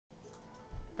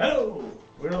Hello!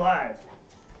 We're live.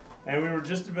 And we were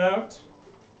just about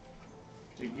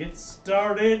to get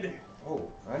started.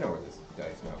 Oh, I know where this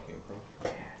dice now came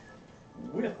from.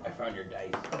 With I found your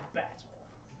dice. a battle.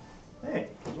 Hey,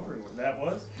 I was wondering what that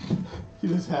was. You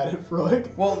just had it for like...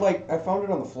 Well, like, I found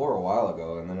it on the floor a while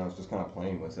ago, and then I was just kind of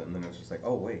playing with it, and then it was just like,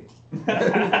 oh, wait.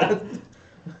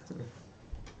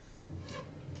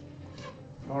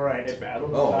 Alright, The battle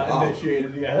is Oh, not wow.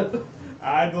 initiated yet.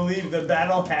 I believe the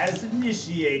battle has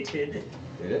initiated.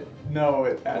 Did it? No,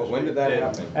 it actually Well, when did that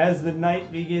happen? As the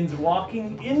knight begins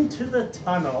walking into the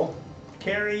tunnel,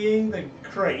 carrying the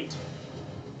crate,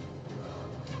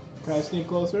 Can I sneak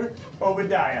closer?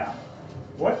 Obadiah,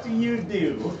 what do you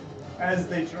do as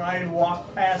they try and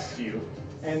walk past you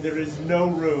and there is no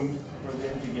room for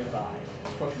them to get by?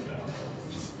 Push him down.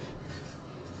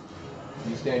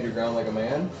 You stand your ground like a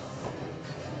man?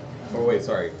 Oh, wait,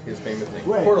 sorry. His famous thing.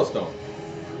 Wait. Portal stone.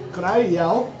 Could I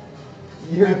yell?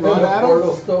 You're And run at him?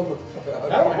 portal stone. I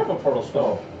don't have a portal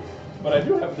stone, but I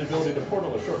do have the ability to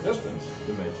portal a short distance.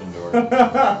 Dimension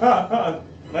door.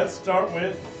 Let's start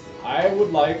with I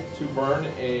would like to burn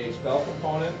a spell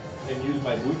component and use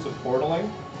my boots of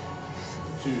portaling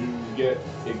to get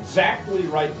exactly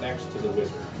right next to the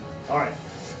wizard. Alright.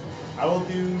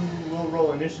 We'll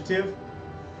roll initiative.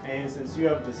 And since you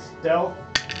have the stealth,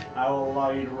 I will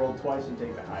allow you to roll twice and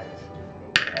take the highest.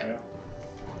 Okay.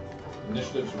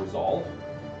 Initiative's resolve.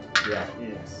 Yeah,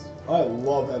 Yes. I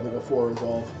love having a 4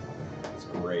 resolve. it's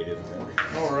great, isn't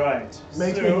it? Alright.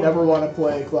 Makes so, me never want to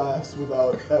play a class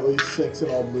without at least 6 in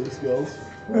all blue skills.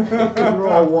 You're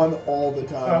all 1 all the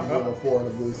time and you have a 4 and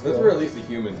a blue skill. That's where at least the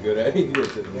human's good at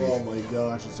English, at Oh least. my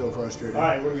gosh, it's so frustrating.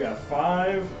 Alright, we got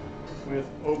 5 with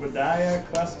Obadiah,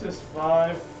 Custis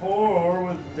 5, 4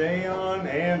 with Dayon,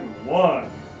 and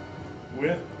 1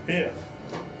 with Piff.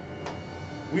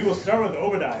 We will start with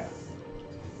Obadiah.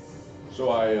 So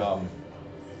I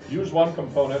use one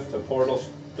component to portal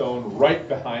stone right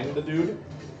behind the dude.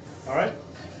 Alright.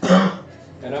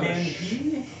 And I'm Can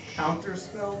he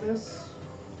counterspell this?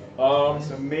 Um,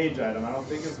 It's a mage item. I don't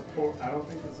think it's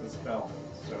a spell.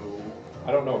 So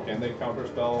I don't know. Can they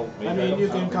counterspell? I mage mean, items? you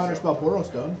I can don't think so. counterspell Portal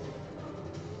Stone.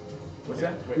 what's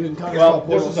that? You can counterspell Well,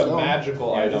 Portal this is a Stone.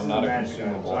 magical Yeah, this item, is not a magic item,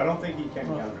 consumable. so I don't think he can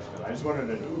counterspell. I just wanted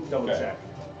to double Okay. check.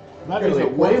 That makes Really,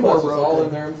 it way more Warclust is all in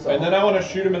broken. there himself. And then I want to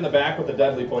shoot him in the back with a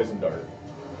deadly poison dart.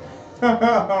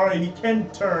 Alright, he can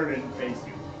turn and face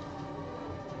you.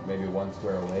 Maybe 1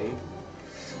 square away.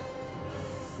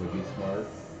 Would be smart.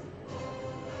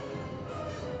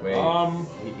 Wait,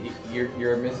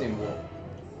 you're missing one.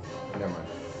 Never mind.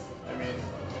 I mean,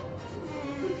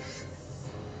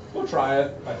 we'll try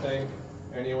it, I think,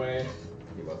 anyway.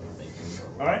 He wasn't thinking.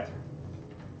 Alright.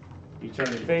 You turn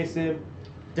and face him.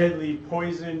 Deadly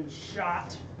poison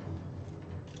shot.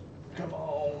 Come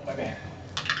on, baby.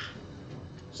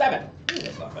 7.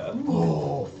 That's not bad.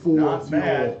 Oh, 4 Not fuel.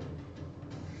 bad.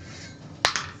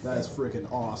 That is freaking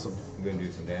awesome. I'm gonna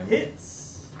do some damage.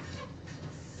 Hits.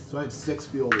 So I have 6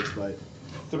 fuel this fight.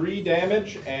 3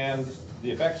 damage and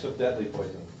the effects of deadly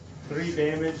poison. 3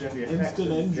 damage and the effects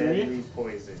Instant of injury. deadly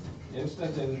poison.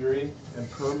 Instant injury And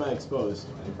perma exposed.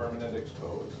 and permanent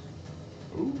expose.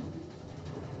 Ooh.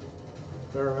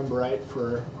 If I remember right,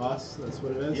 for us, that's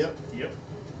what it is. Yep.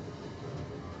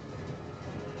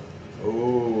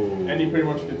 Oh. And he pretty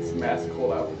much gets mass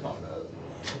cold out with combat.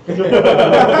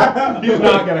 He's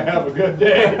not gonna have a good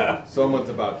day. Someone's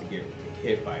about to get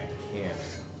hit by a cannon.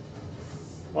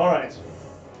 Alright.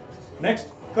 Next,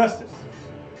 Custis.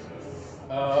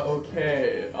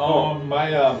 Okay.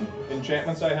 My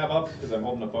enchantments I have up, because I'm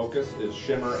holding a focus, is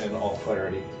Shimmer and All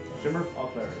Clarity. Shimmer, all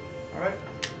clarity. Alright.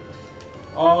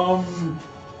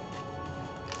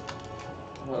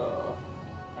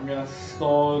 I'm gonna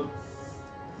start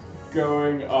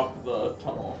going up the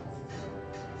tunnel.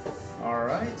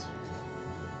 Alright.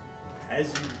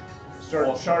 As you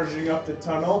start charging up the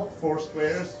tunnel, 4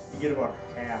 squares, you get about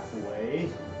halfway.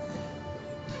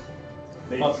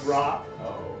 They drop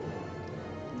Oh.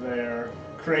 their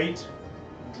crate,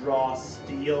 draw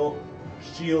steel,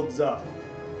 shields up.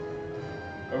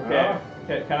 Okay.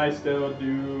 Can I still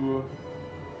do?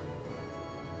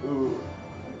 Ooh,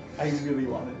 I really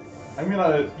want it. I'm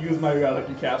gonna use my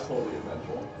lucky cast Holy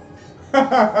Eventful.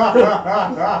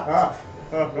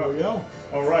 There we go.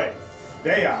 Alright.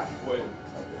 Dayon. Wait. Okay.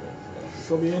 This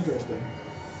will be interesting.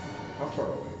 How far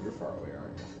away? You're far away,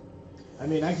 aren't you? I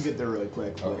mean, I can get there really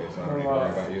quick. But Okay, so I don't need to worry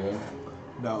about you then.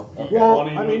 no. Okay. Well,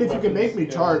 Wanting I mean, to if you can make me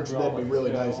weapons, charge, skill, that'd be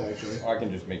really skill. nice, actually. I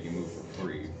can just make you move for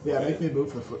free. Yeah, make me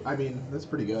move for. I mean, that's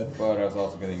pretty good. But I was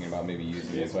also thinking about maybe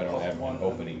using it so I don't have one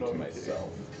opening to myself.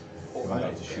 I'm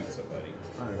about to shoot somebody.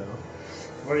 I don't know.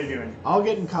 What are you doing? I'll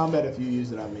get in combat if you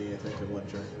use it on me, I think, in one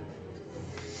turn.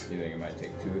 You think it might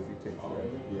take 2 if you take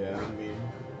 3? Yeah, I mean,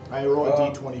 I roll a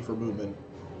d20 for movement.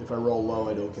 If I roll low,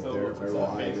 I don't get there. If I roll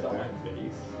high, I get there.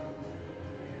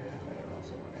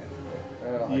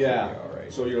 Yeah.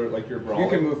 So you're brawling. You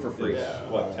can move for free. Yeah.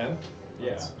 What, 10?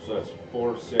 Yeah. So that's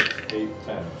 4, 6, 8, 10.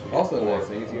 So Also, the nice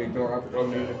thing is you ignore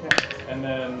opportunity attacks. And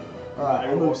then Alright,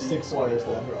 I'll roll move D20 6 squares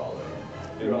then.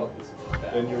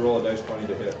 Then you roll a dice 20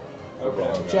 to hit.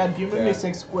 Okay. Chad, can you move me Yeah.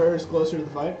 6 squares closer to the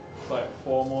fight? It's like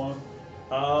 4 more.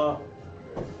 Hold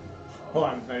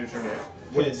on, I just remembered.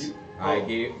 His. I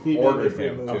gave He did ordered if he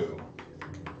him moved. to.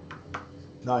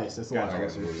 Nice, that's a lot I got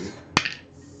to closer. move.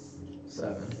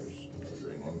 7.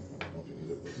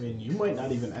 I mean, you might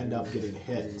not even end up getting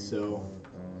hit, so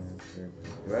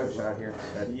Do I have a shot here?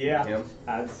 At Yeah, him?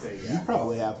 I'd say you yeah.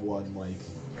 probably have one, like,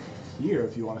 here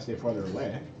if you want to stay farther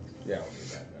away. Yeah, we'll do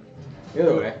that then.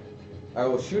 Either way, I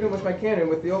will shoot him with my cannon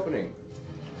with the opening.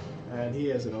 And he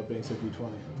has an opening, so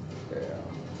d20. Yeah.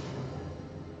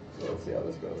 So let's see how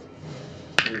this goes.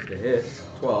 Here's the hit.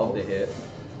 12 to hit.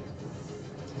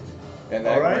 And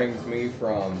that Alright. brings me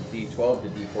from D12 to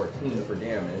D14 for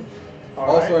damage. All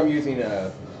Also, right. I'm using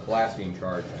a blasting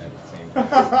charge at the same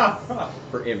time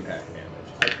for impact damage.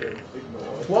 I could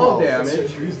ignore. 12 That's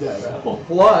damage He's dead.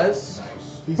 plus.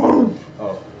 He's dead.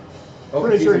 Oh. Oh,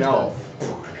 Pretty he's sure an he's elf.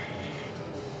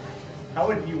 How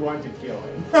would you want to kill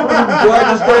him? Do I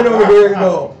just stand over here and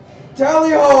go,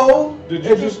 tally ho! Did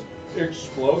you just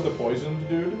explode the poisoned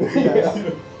dude?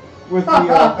 Yes. With the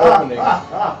opening.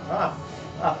 I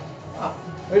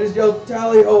just yelled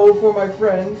tally ho for my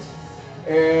friends,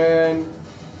 and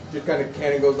just kind of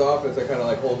cannon goes off as I kind of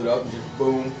like hold it up and just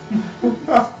boom. Just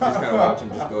kind of watch him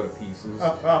just go to pieces.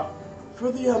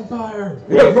 For the Empire!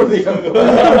 Yeah, for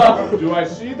the Do I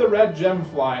see the red gem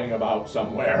flying about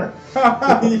somewhere?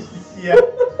 Yeah.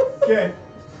 Okay.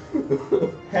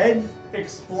 Head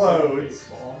explodes.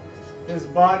 His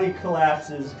body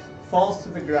collapses, falls to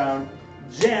the ground.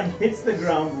 Gem hits the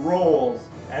ground, rolls.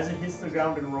 As it hits the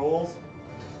ground and rolls,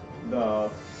 the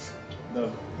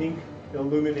pink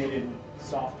illuminated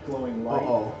soft glowing light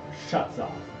Uh-oh. shuts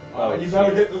off. Oh, You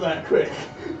better get to that quick.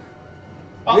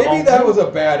 Maybe that was a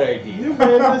bad You idea.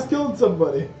 may have just killed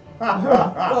somebody.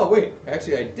 Oh wait,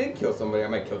 actually I did kill somebody. I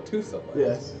might kill 2 somebody.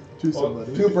 Yes, to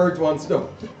somebody. 2 birds, 1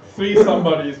 stone. 3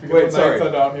 somebodies because Wait, the sorry. knights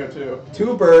are down here too.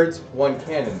 2 birds, 1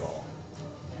 cannonball.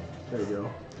 There you go.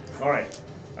 Alright.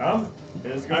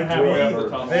 It is going I'm halfway to up be the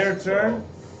tunnel, their so- turn.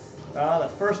 The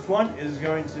first one is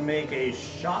going to make a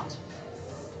shot.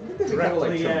 Is it kind of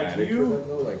like Directly at traumatic you. for them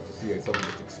though? Like to see someone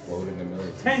just explode in a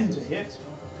million 10 to pieces? hit.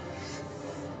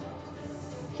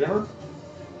 Shimmer?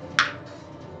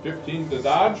 15 to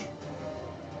dodge?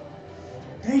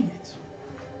 Dang it.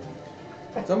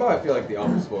 Somehow I feel like the elf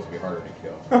is supposed to be harder to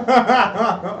kill.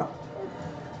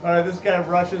 Alright, this guy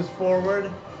rushes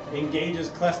forward, engages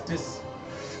Clestis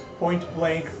point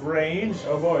blank range.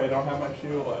 Oh boy, I don't have my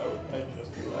shield out. I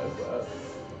just realized that.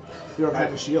 You don't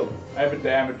have a shield. I have a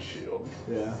damage shield.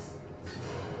 Yeah.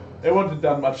 It wouldn't have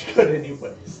done much good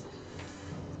anyways.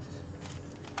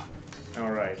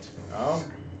 Alright.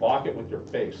 Block it with your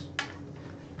face.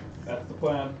 That's the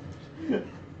plan.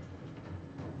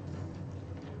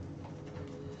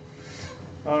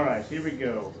 Alright, here we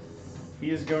go.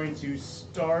 He is going to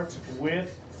start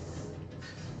with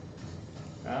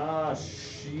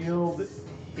shield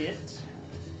hit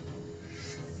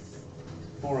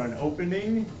for an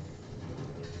opening.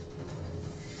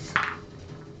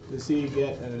 Does he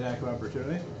get an attack of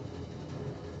opportunity?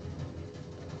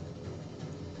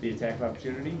 The attack of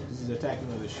opportunity. He's attacking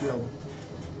with a shield.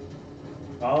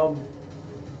 Um.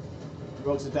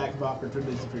 Revokes attack of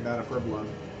opportunities if you're not a furbolg.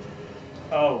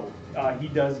 He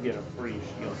does get a free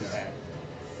shield attack.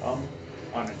 On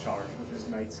a charge with his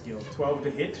knight skill. 12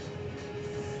 to hit.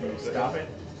 Can you stop it?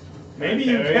 Maybe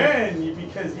you can,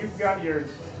 because you've got your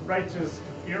righteous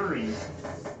fury.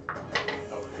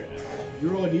 Okay. You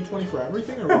roll a d20 for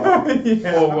everything or what?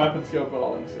 Yeah. Oh, weapon skill,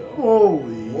 brawling skill.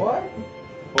 Holy. What?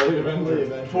 Holy Holy Avenger.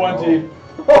 Avenger. 20.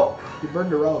 Oh! You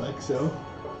burned a relic, so.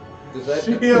 Does that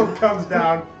Shield comes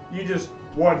down, you just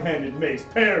one-handed mace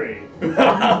parry.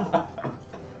 not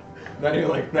even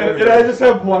like And I just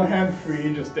have one hand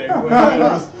free, just dangling. And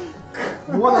I just-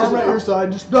 One arm at your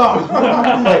side, just no.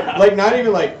 like not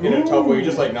even like in a tough way,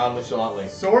 just like nonchalantly.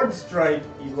 Sword strike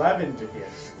 11 to hit.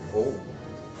 Oh.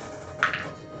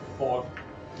 4.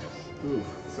 Ooh.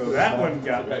 So that one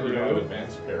got And you have through.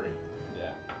 advanced parry.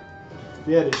 Yeah. If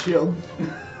he had a shield.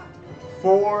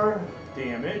 4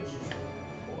 damage.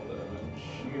 4 damage.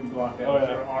 You can block that Oh with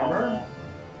yeah. your armor.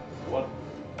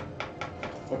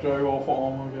 What do I roll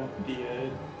for armor again?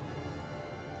 D8.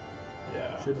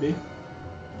 Yeah. Should be.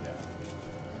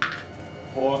 Yeah.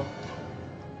 4.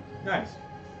 Nice.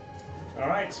 All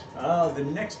right. The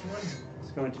next one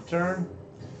is going to turn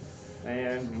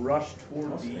and rush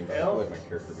toward Also, the I feel elf, like my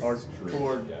character or gets straight.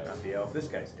 toward Yeah. not the elf. This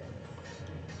guy's dead.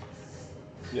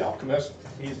 The alchemist.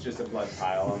 He's just a blood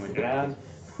pile on the ground.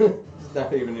 It's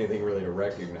not even anything really to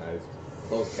recognize.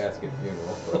 Closed casket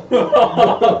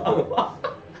funeral.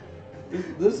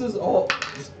 This is all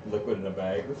just liquid in a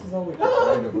bag. This is all we can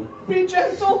find of them. Be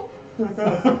gentle.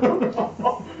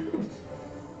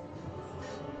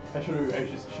 I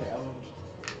just challenged.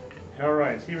 All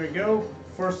right, here we go.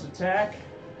 First attack.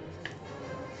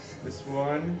 This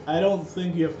one. I don't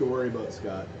think you have to worry about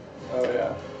Scott. Oh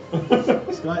yeah.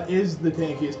 Scott is the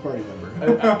tankiest party member.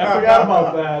 I forgot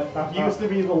about that. He used to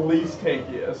be the least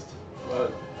tankiest,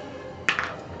 but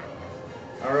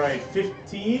All right,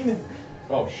 15.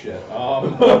 Oh shit.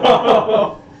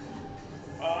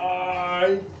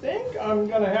 I think I'm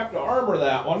gonna have to armor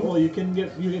that one. Well, you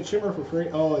get shimmer for free.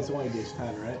 Oh, it's only base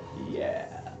 10, right?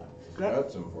 Yeah.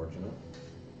 That's unfortunate.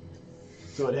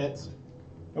 So it hits.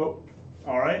 Oh,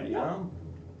 all right. Yeah.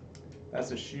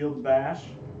 That's a shield bash.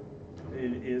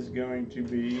 It is going to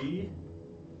be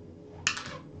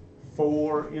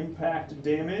 4 impact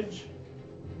damage.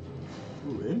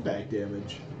 Ooh, impact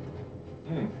damage.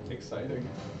 exciting.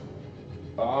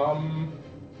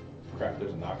 Crap.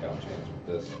 There's a knockout chance with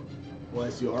this.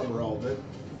 Unless you armor all of it,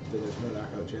 then there's no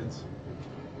knockout chance.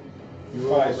 You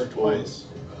roll Twice. armor twice.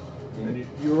 Mm. And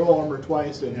you roll armor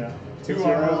twice, and Yeah. since 2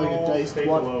 you're armor rolling a roll, dice take the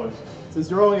 20, lowest. since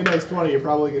you're rolling a dice 20, you're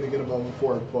probably going to get above a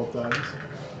 4 both times.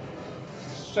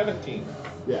 17.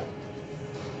 Yeah.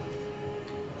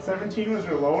 17 was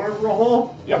your lower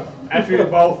roll? Yep. Actually,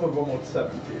 both of them with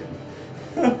 17.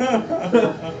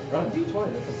 Run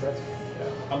D20, that's impressive.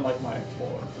 Yeah, unlike my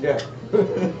 4. Yeah.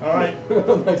 All right,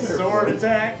 Like sword your-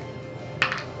 attack.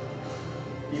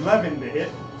 11 to hit.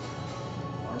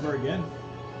 Armor again.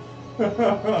 It's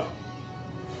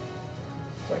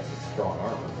like some strong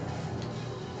armor.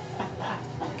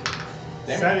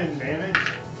 7 damage.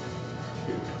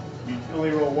 You only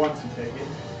roll once and take it.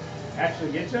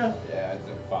 Actually get ya? Yeah, it's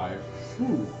a 5.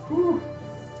 Ooh. Whew.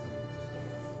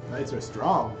 Knights are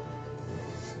strong.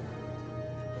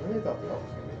 I really thought the elf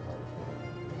was going to be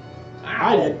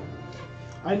hard. I did.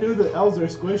 I knew that elves are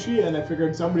squishy, and I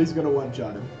figured somebody's going to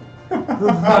one-shot him.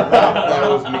 That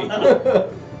was me.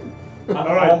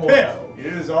 All right, Piff. It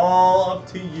is all up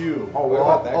to you. Oh, what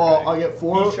about that guy? I get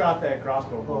 4. He shot that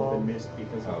crossbow bolt and missed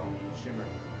because of the shimmer.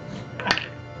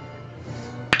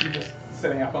 You're just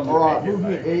sitting up on the Alright, bacon, move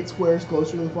me like, 8 squares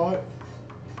closer to the fight.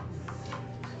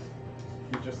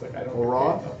 You're just like, I don't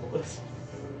Alright. get enough of this.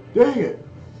 Dang it!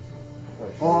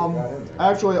 Got in there.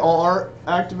 Actually, I'll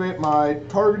activate my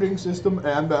targeting system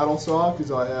and battle saw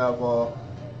because I have a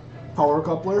power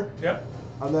coupler, Yep.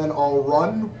 and then I'll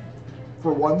run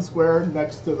for 1 square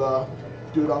next to the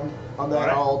dude and then Alright.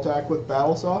 I'll attack with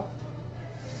battle saw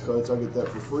because I get that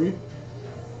for free.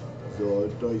 So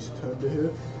dice 10 to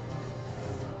hit.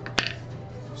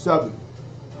 7.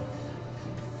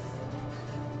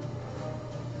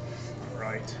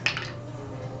 Right.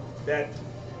 That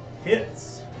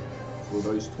hits. So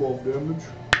dice 12 damage.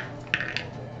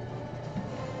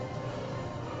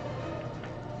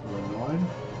 9.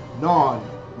 9.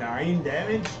 9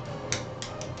 damage.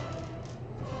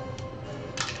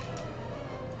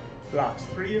 Blocks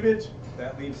 3 of it.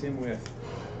 That leaves him with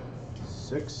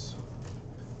 6.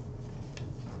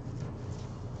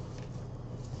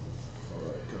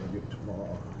 Alright, can I get to my...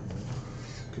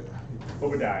 Okay.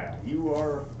 Obadiah. You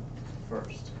are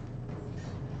first.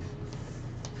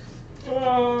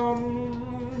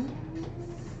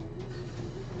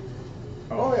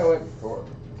 Oh, yeah, I went before.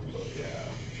 Yeah.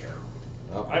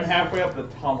 Oh. I'm halfway up the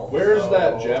tunnel. Where's so-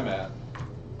 that gem at?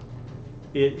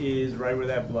 It is right where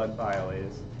that blood pile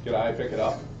is. Could I pick it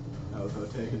up? I was going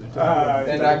to take an attack.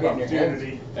 Then Attack I get in your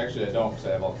opportunity. Actually, I don't because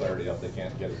I have all 30 up. They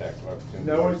can't get attacks of opportunity.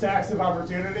 No attacks of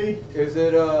opportunity. Is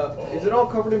it all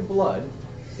covered in blood?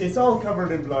 It's all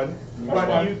covered in blood, That's but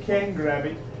fine. you can grab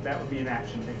it. That would be an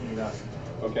action picking it up.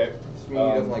 Okay. This means he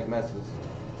doesn't like messes.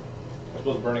 I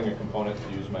suppose burning a component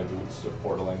to use my boots of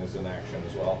portaling is in action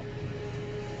as well.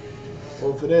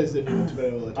 Well, if it is, then you won't be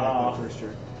able to attack that first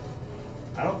turn.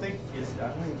 I don't think it is. I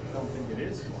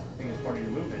think it's part of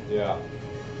your movement. Yeah.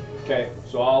 Okay,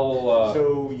 so I'll.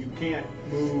 So you can't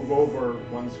move over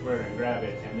 1 square and grab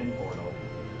it and then portal.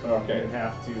 Okay. You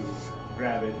have to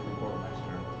grab it and then portal next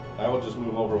turn. I will just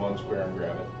move over 1 square and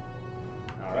grab it.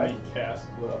 All Can right. I cast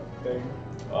the thing?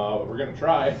 We're gonna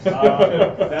try.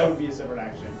 That would be a separate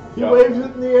action. He Yeah. waves it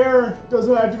in the air,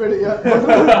 doesn't activate it yet.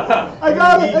 I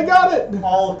got it!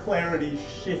 All clarity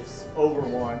shifts over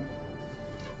 1.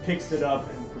 picks it up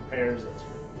and prepares it.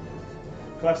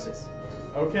 Clestis.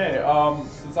 Okay,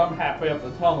 since I'm halfway up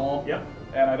the tunnel, Yep.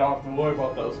 and I don't have to worry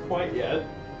about those quite yet.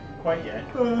 Quite yet.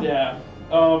 Yeah.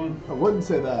 I wouldn't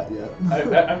say that yet.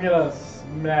 I'm gonna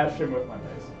smash him with my mace.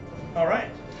 All right.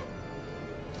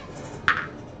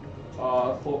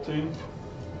 14.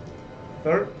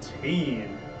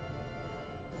 13.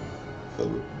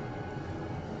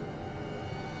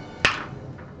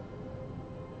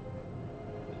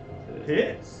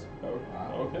 Hits.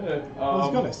 Okay. I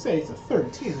was gonna say it's a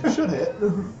 13. It should hit.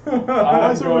 I'm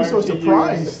Why is everyone so going to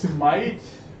surprised? use Smite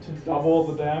to double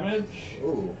the damage.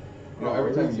 Ooh. You know,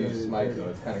 every time you use smite, though,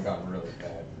 it's kind of gotten really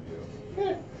bad for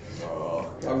you.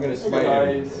 I'm gonna smite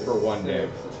him for 1 damage.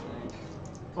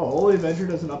 Oh, Holy Avenger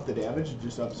doesn't up the damage, it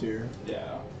just ups here.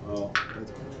 Yeah. Oh,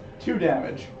 that's 2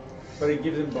 damage. But it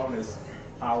gives him bonus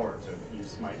power to use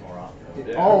smite more often.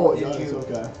 Yeah. Oh, it Did does, you-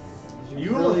 okay.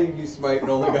 You really use smite and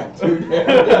only got 2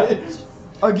 damage?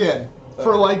 Again,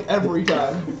 for like every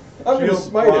time. I'm gonna Shield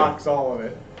smite him. blocks all of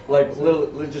it. Like, little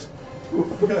just...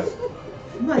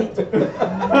 Smite.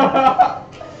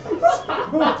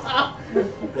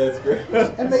 That's great.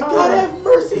 And may God have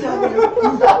mercy on you.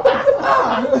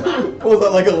 Pulls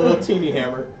out like a little teeny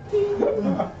hammer.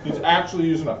 He's actually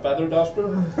using a feather duster.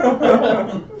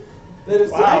 That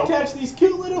is, Wow. I catch these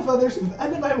cute little feathers with the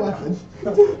end of my weapon.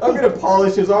 I'm gonna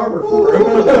polish his armor for him.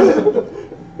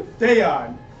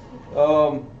 Dayon.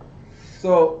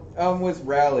 With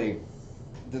rally,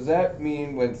 does that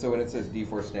mean when it says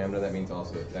D4 stamina, that means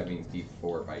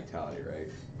D4 vitality,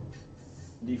 right?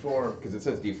 D4. Because it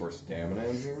says D4 stamina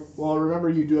in here. Well, remember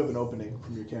you do have an opening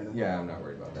from your cannon. Yeah, I'm not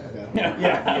worried about that. Okay.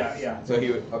 Yeah. So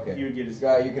he would You would get his This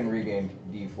guy, you can regain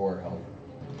D4 health.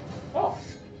 Oh.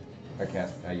 I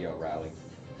cast rally.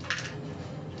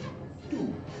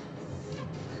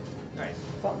 Nice.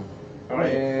 Something. All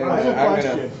right. And I have a I'm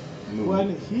question. gonna move.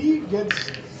 When he gets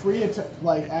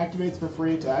activates for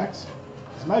free attacks,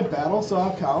 does my battle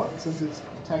saw count since it's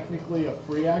technically a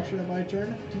free action in my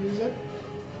turn to use it?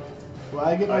 Will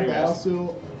I get my battle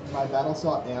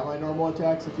saw and my normal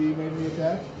attacks if he made me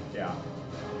attack? Yeah.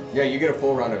 Yeah, you get a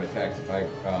full round of attacks if I.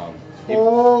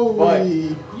 Holy!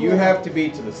 But you have to be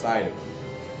to the side of him.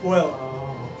 Well,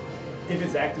 Oh. if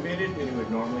it's activated and you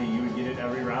would get it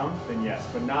every round, then yes,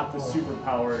 but not the super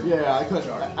powered. Yeah, charge.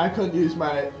 I couldn't use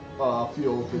my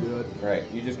fuel to do it. Right.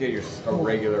 You just get a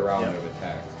regular round Yep. of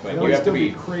attacks, That but would you have to still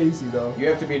be crazy though. you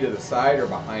have to be to the side or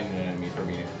behind an enemy for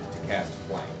me to cast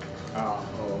flank.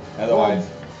 Oh. Otherwise,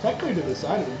 Well, technically to the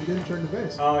side of him, you didn't turn the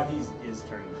base. He is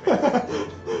turning.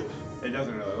 It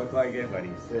doesn't really look like it, but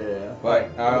he's Yeah. but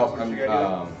What I'm you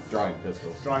gotta drawing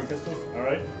pistols. drawing pistols. All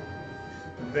right.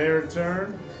 Their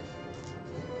turn.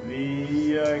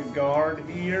 The guard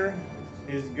here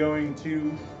is going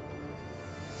to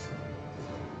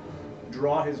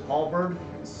draw his halberd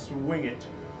and swing it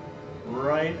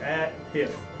right at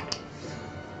Piff.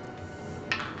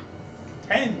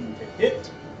 10 to hit.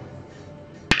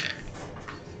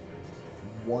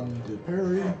 1 to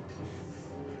parry.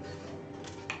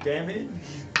 Damage.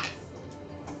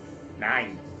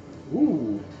 9.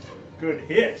 Ooh. Good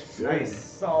hit. Good. Nice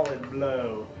solid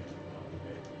blow.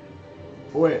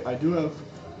 Oh wait, I do have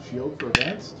shield for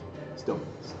advanced. Still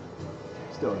missed.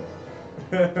 Still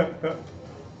hit.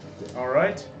 All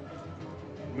right.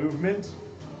 Movement.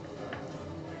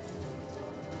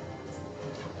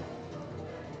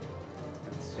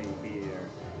 Let's see here.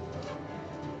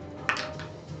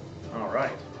 All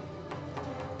right.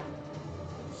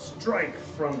 Strike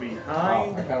from Wow,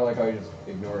 behind. I kind of like how he just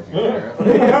ignores you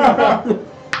there.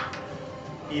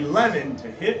 11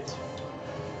 to hit.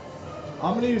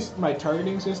 I'm gonna use my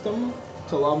targeting system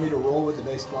to allow me to roll with the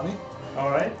dice 20. All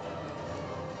right.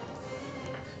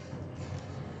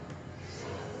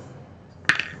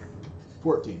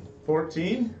 $14.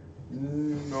 14.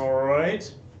 All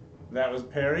right. That was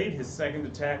parried. His second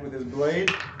attack with his blade.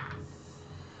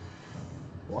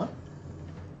 What?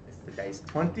 It's the dice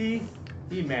 20.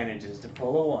 He manages to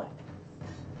pull a 1.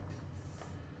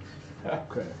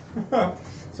 Okay.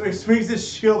 So he swings his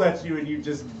shield at you, and you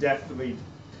just deftly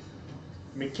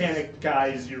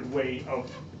mechanicize your way up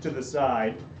to the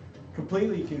side,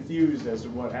 completely confused as to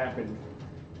what happened,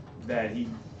 that he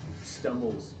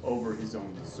stumbles over his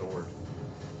own sword.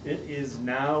 It is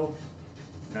now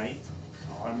night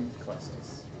on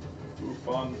Clestis. Ooh,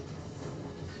 fun.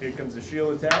 Here comes the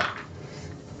shield attack.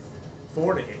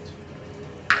 4 to hit.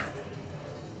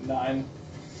 9.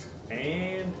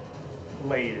 And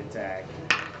blade attack.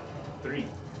 3.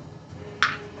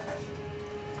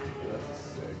 That's a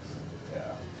 6.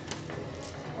 Yeah.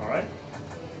 Alright.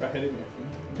 Try hitting me.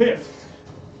 Piff.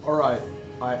 Alright.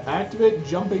 I activate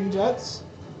jumping jets,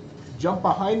 jump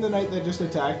behind the knight that just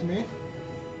attacked me.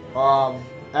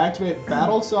 Activate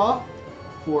Battle Saw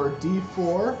for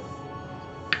D4.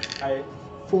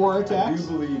 4 I attacks. do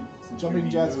believe since Jumping you'd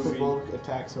be jets moving- provoke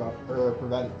attacks of or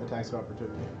prevent attacks of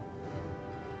opportunity.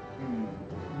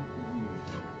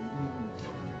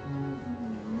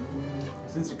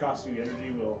 Since it costs you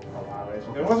energy, we'll allow it.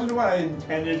 It wasn't what I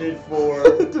intended it for.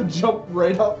 To jump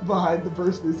right up behind the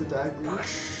person who's attacking you.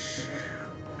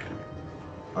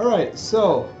 Alright,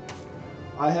 so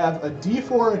I have a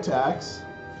D4 attacks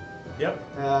Yep.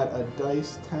 at a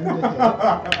dice 10 to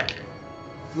hit,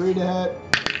 3 to hit,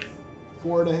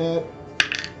 4 to hit,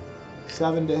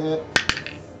 7 to hit,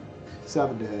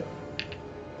 7 to hit.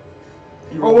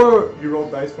 You Oh, rolled, wait. you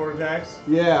rolled dice for attacks?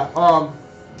 Yeah,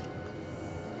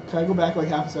 can I go back like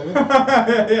half a second?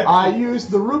 Yeah. I use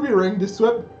the ruby ring to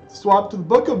swap to the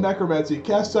Book of Necromancy.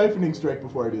 Cast Siphoning Strike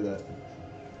before I do that.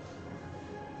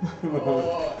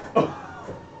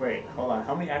 Wait, hold on.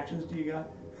 How many actions do you got?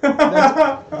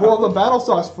 Well, the battle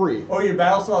saw is free. Oh, your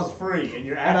battle saw is free, and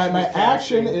your And action my is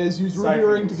action casting is use ruby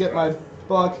Siphoning ring to get my Strike.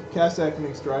 book, cast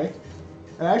Siphoning Strike.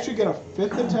 And I actually get a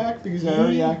 5th attack because I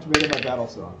already activated my battle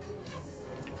saw.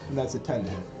 And that's a 10 to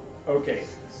hit. Okay,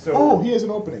 so. Oh, he has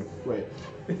an opening. Wait.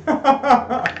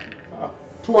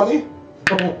 20.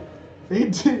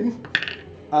 18.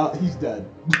 He's dead.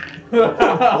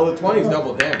 Well, the 20's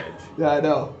double damage. Yeah, I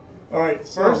know. Alright,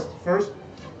 first,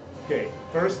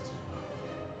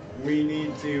 we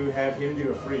need to have him do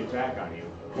a free attack on you.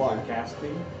 Why? For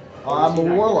casting. I'm Or does he a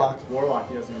not warlock. get it? Warlock,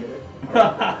 he doesn't get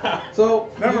it. So,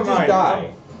 Never you just mind.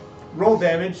 die. Roll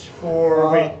damage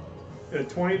for, Uh,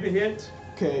 20 to hit.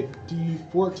 Okay,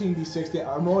 D14, D16.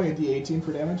 I'm rolling a D18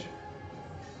 for damage.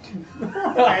 And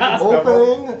it's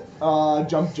double. Opening,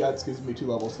 jump jets gives me 2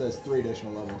 levels. So that's 3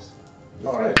 additional levels.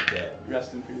 Alright. Dead.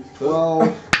 Rest in peace.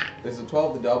 12. Is it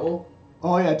 12 the double?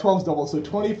 Oh yeah, 12's double. So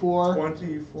 24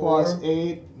 24. plus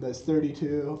 8. That's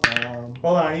 32. Hold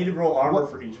on, I need to roll armor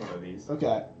What? for each one of these.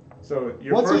 Okay. So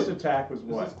your What's first it? attack was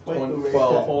what?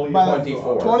 12, My-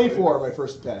 24. 24, my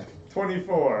first attack.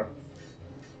 24.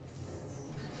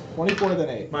 24 then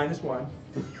 8. Minus 1.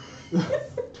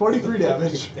 23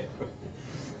 damage.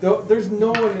 There's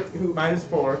no one who. Minus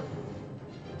 4.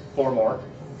 4 more.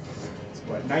 It's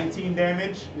what? 19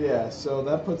 damage? Yeah, so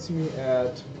that puts me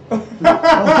at.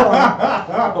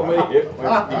 How many hit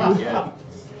points do you get?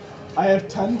 I have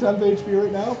 10 temp HP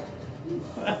right now.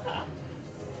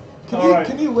 Alright.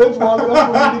 Can he live long enough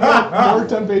for me to get more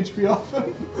temp HP off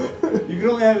him? You can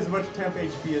only have as much temp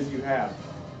HP as you have.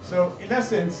 So, in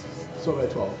essence, So I'm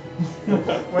at 12.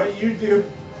 what you do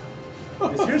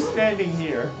is you're standing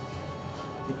here,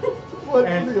 What?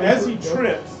 and as he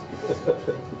trips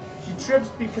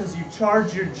because you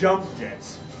charge your jump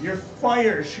jets. Your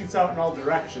fire shoots out in all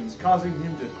directions, causing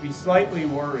him to be slightly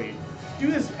worried.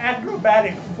 Do this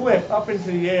acrobatic flip up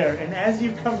into the air, and as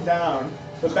you come down,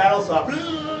 the battle saw,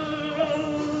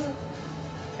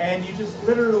 and you just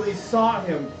literally saw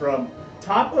him from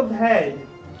top of head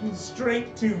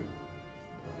straight to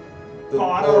The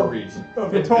bottom lower region.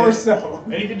 of the torso.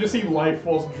 And you can just see life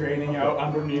force draining out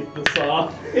underneath the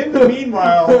saw. In the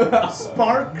meanwhile,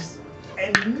 sparks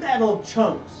and metal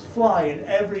chunks fly in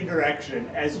every direction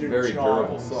as you're Very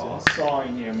durable saw.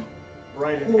 sawing him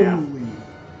right in half. Holy.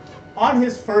 On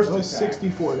his first That was attack.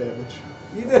 64 damage.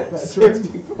 You did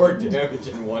 64 damage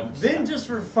in one. Then just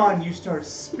for fun, you start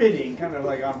spinning, kind of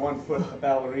like on one foot,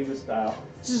 ballerina style,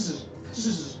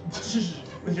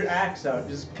 with your axe out,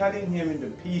 just cutting him into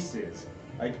pieces,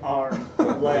 like arm,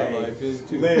 My leg, life is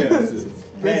two limbs, pieces.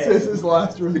 This head. is his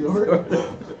last resort.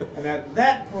 And at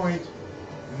that point,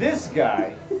 this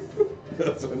guy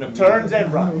That's what I'm turns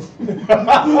and runs.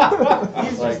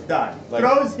 He's Like- just done. like-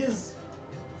 Throws his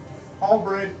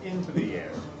halberd into the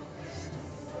air.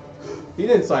 He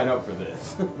didn't sign up for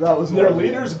this. That was Their horrible.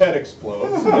 leader's head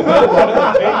explodes. And then one of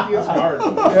the tankiest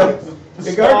guards The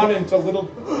spawn guard- into little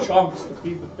chunks to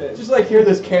feed the fish. Just like hear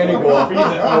this cannon go off, he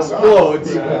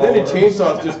explodes. Yeah. Then the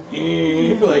chainsaw's just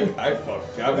like I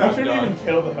fucked. I'm I shouldn't done. even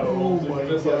kill the Oh hoe. my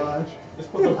Just gosh.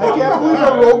 Just put the I can't believe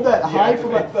I rolled that high for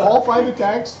my, Deactivate the- all 5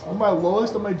 attacks. My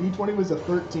lowest on my D20 was a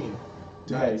 13.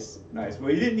 Nice, nice.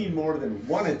 Well, you didn't need more than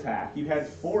 1 attack. You had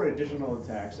 4 additional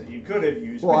attacks that you could have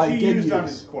used, Well, which I you did used on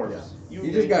use, his corpse.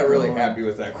 You just got really happy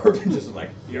with that corpse and just like,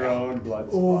 Your own blood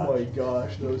Oh splotch. my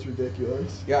gosh, that was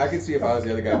ridiculous. yeah, I could see if I was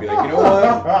the other guy, I'd be like, you know what?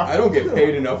 I don't get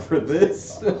paid enough for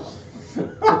this.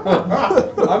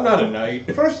 I'm not a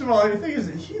knight. First of all, everything is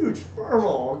a huge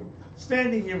furball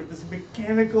standing here with this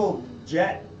mechanical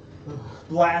jet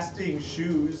blasting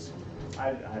shoes.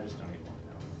 I just don't even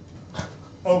know.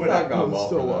 Oh, but Not gone I'm well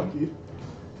so for them. lucky.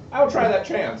 I'll try that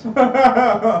chance.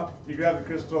 you grab the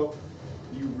crystal,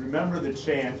 You remember the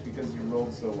chant because you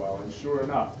rolled so well, and sure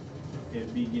enough,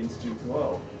 it begins to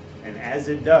glow. And as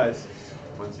it does,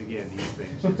 once again, these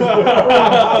things just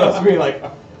That's me like,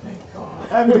 thank God.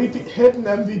 MVP, hidden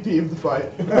MVP of the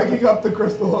fight. Picking up the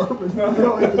crystal orb and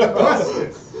throwing it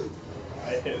across. I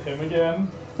hit him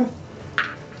again.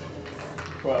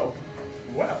 12.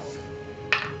 Well,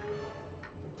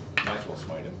 Might as well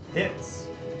smite him. hits.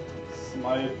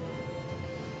 Smite.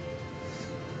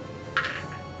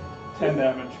 10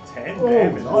 damage. 10 Oh,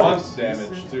 damage. nice. Lots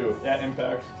damage too. Yeah,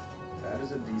 impact. That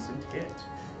is a decent hit.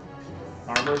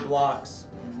 Armor blocks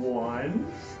 1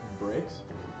 Breaks.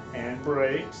 and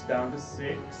breaks down to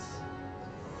 6.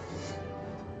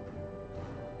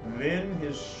 Then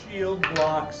his shield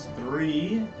blocks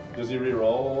 3. Does he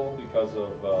reroll because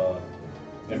of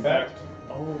impact?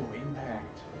 Oh,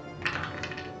 impact.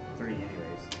 3 anyways.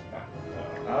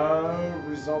 Ah,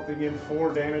 Resulting in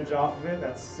 4 damage off of it.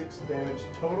 That's 6 damage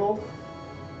total.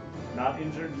 Not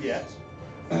injured yet.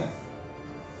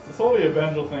 It's all the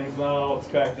Evangel things now it's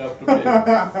cracked up to be.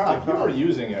 If you were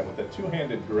using it with a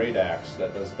two-handed great axe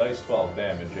that does dice 12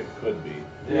 damage, it could be.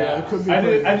 Yeah, it could be.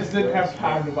 I just didn't have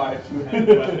time to buy a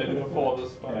two-handed weapon before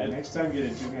this Yeah, fight. next time get a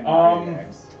 2-handed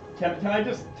axe. Can I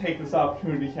just take this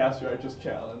opportunity to cast your Righteous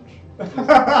Challenge?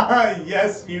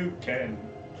 Yes, you can.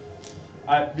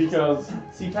 Because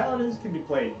See, paladins can be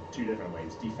played 2 different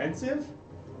ways: defensive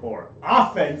or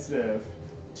offensive.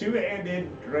 2-handed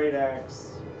great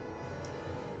axe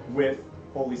with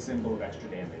holy symbol of extra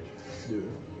damage. Dude.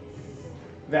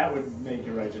 That would make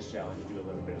your righteous challenge do a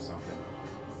little bit of something.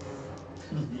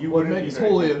 You What wouldn't be makes very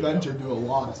Holy technical. Avenger do a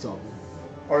lot of something.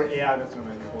 Or yeah, that's what I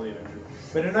meant, Holy Avenger.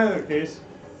 But in either case,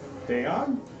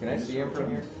 Dayon. Can I see him from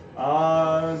here?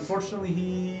 Unfortunately,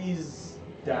 he's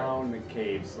down the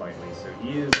cave slightly, so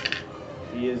he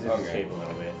is in the Okay. cave a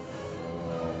little bit.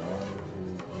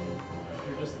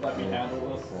 you just let me handle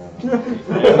this.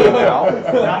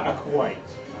 Not quite.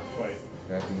 Not quite.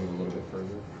 I have to move a little bit further.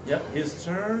 Yep, his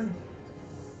turn.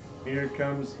 Here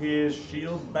comes his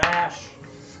shield bash.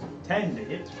 10 to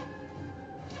hit.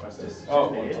 What's this? Oh,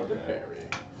 10 to hit. what's the parry?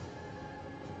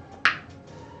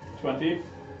 20.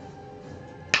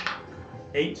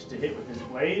 8 to hit with his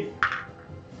blade.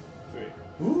 3.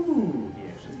 Ooh, he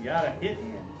actually got a hit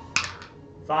in.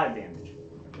 5 damage.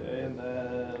 Okay, and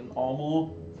then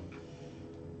Almo.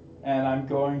 And I'm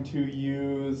going to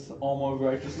use Almo's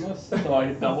Righteousness, so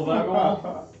I double that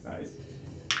roll. Nice.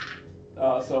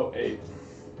 So 8.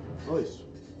 Nice.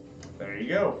 There you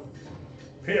go.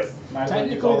 Piff. Might as well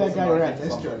use Technically, all that this guy market ran this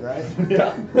something. turn, right?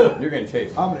 Yeah. You're gonna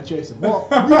chase him. I'm gonna chase him. Well,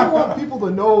 we don't want people to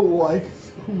know, like,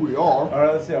 who we are.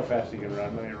 Alright, let's see how fast he can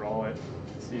run. Let me roll it.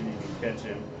 See if you can catch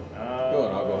him. Go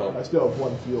on, I'll go help. I still have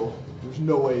 1 fuel. There's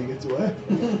no way he gets away.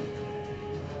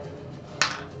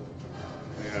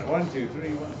 I got 1, 2,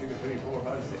 3, 1, 2, 3, 4,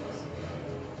 5, 6.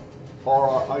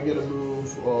 Alright, I get to move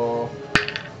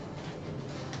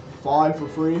 5 for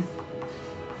free.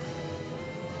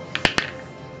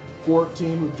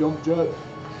 14 with jump jet.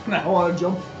 I want to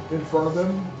jump in front of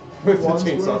him With the one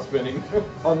chainsaw square. spinning.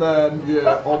 And then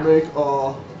yeah,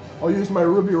 I'll use my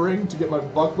ruby ring to get my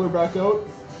buckler back out.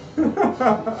 And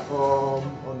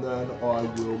then I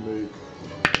will make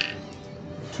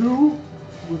 2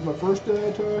 with my first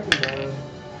attack, and then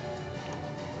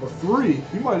a 3.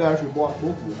 He might actually block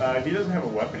both of them. He doesn't have a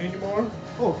weapon anymore,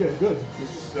 Okay, good.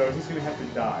 so he's gonna have to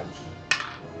dodge.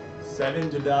 7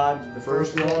 to dodge the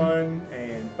first First one,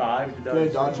 and 5 to dodge. Okay,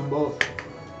 the dodge second them both.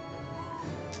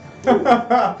 Those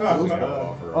Those are bad.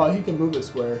 offer. He can move it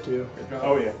square too.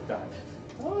 Oh yeah, dodge.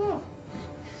 Oh.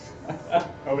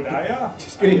 Obadiah?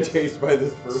 Just getting chased by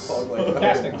this first hog like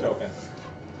Casting token.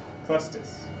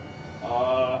 Clustus.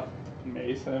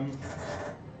 Mace him.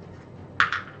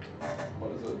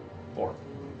 What is it? 4.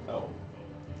 Oh.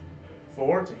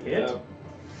 4 to hit. Yep.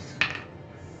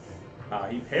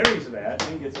 He parries that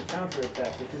and gets a counter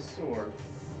attack with his sword.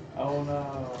 Oh no.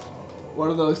 One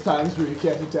of those times where you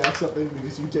can't attack something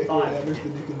because you take more 5. damage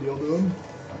than you can deal to him.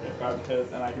 Okay, 5 hit,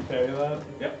 and I can parry that.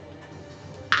 Yep.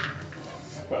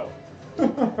 12.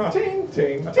 Ting,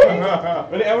 ting, ting.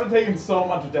 But I would have taken so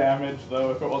much damage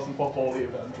though if it wasn't for Holy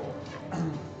Evangel.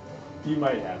 He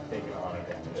might have taken a lot of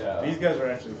damage. Yeah. These guys are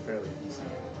actually fairly decent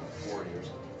warriors.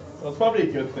 So it's probably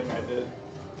a good thing I did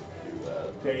do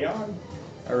that. Dayon.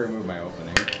 I remove my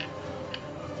opening.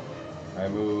 I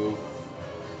move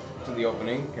to the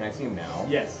opening. Can I see him now?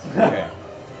 Yes. Okay.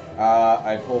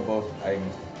 I pull both. I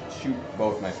shoot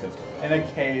both my pistols. In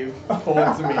a cave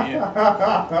towards me.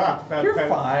 You're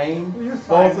fine. You're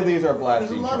fine. Both of these are There's a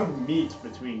blasting. lot charges. of meat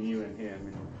between you and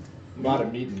him. A lot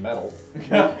of meat and metal.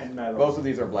 And metal. Both of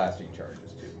these are blasting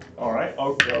charges too. All right.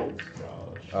 Oh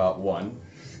gosh. 1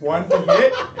 1 to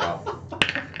hit. Yeah.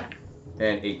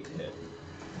 And 8 to hit.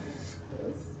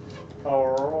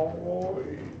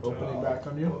 Alright. Opening back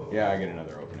on you. Yeah, I get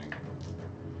another opening.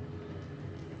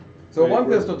 So one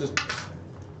pistol just.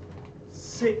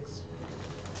 6.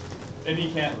 And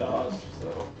he can't dodge,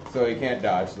 so. So he can't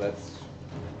dodge. So that's.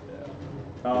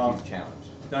 He's challenged.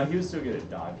 No, he was still good at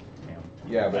dodge.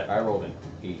 Damn. Yeah, but I rolled an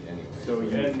 8 anyway. So you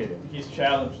hit And him. he's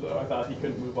challenged though. I thought he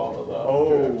couldn't move all of the.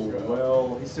 Oh, extra.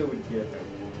 well, he still would get him.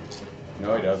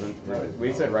 No, he doesn't.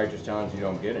 We said righteous challenge. You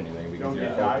don't get anything. We Don't can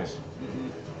get focus. dodge.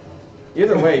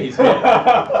 Either way, he's hit.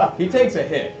 He takes a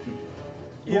hit.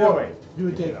 Either way. He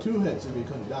would take 2 hits if he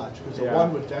couldn't dodge, because the Yeah,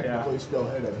 1 would technically still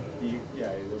hit him. The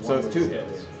So one it's was 2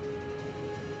 hits.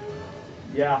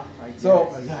 Yeah, I guess. So,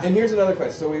 and here's another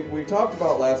question. So we talked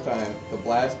about last time the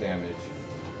blast damage,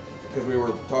 because we were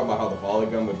talking about how the volley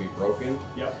gun would be broken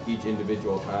Yep. each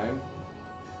individual time.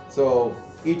 So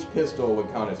each pistol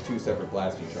would count as 2 separate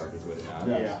blasting charges, would it not?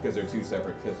 Yeah. Because they're 2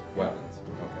 separate weapons.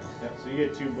 Okay. Yep, so you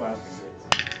get 2 blasting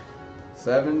hits.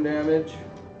 7 damage.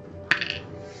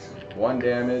 1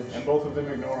 damage. And both of them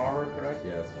ignore armor, correct?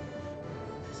 Yes.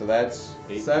 So that's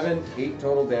 8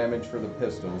 total damage for the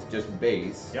pistols, just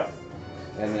base. Yep.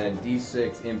 And then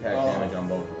D6 impact damage on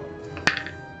both of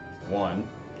them. 1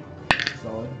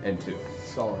 Solid. and 2.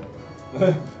 Solid.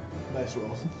 Nice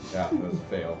rolls. Yeah, those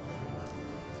fail.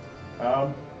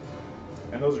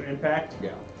 And those are impact.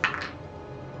 Yeah.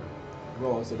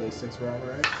 Roll is a base 6 for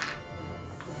armor,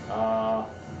 right?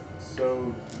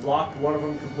 So blocked one of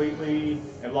them completely,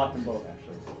 and blocked them both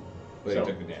actually. But So- he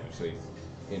took the damage, so he's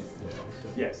in.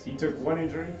 Yes, he took 1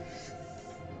 injury.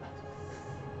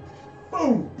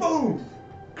 Boom, boom.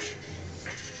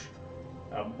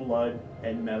 Blood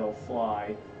and metal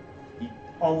fly. He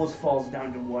almost falls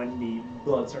down to 1 knee.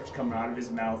 Blood starts coming out of his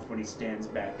mouth when he stands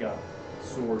back up,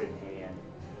 sword in hand.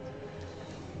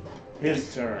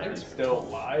 His turn. He's still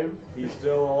alive. He's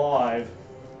still alive.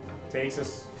 Takes a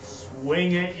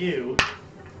swing at you.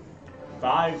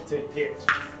 5 to hit.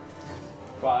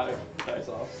 5 dice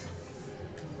off.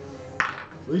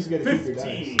 At least you get to keep your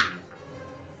 15. dice.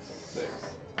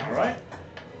 6. All right.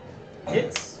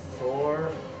 Hits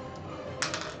for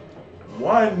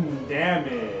 1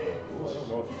 damage. Ooh, I don't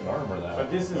know if you can armor that.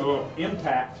 But this is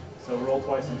impact, so roll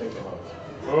twice and take the lows.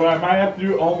 Oh, I might have to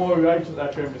do almost righteous.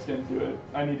 Actually, I'm just gonna do it.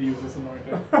 I need to use this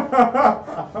anointing.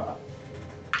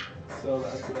 So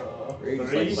that's Rage is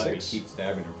Three. like, let me keep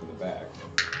stabbing him from the back.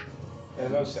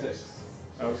 and that's 6.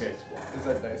 Okay. Is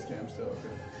that dice cam still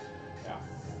okay? Yeah.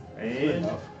 Good And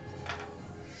enough.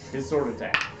 his sword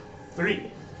attack.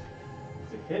 3.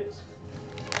 To hit.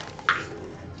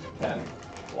 10.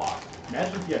 Block.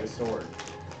 Imagine if you had a sword.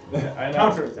 I know.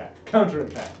 Counterattack.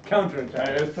 Counterattack. Counterattack.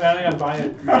 I was planning on buying a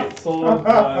great sword,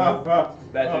 but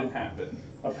that didn't happen.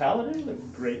 A paladin with a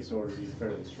great sword would be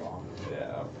fairly strong.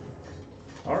 Yeah.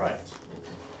 All right.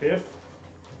 Piff.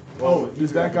 Oh, he's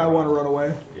does that gonna guy want to run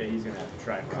away? Yeah, he's gonna have to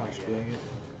try and run Gosh again. dang it.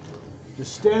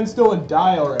 Just stand still and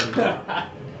die already.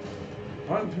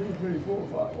 1, 2, 3, 4,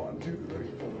 5. 1, 2, 3,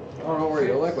 4. Oh, don't worry,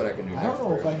 you'll like what I can do I next don't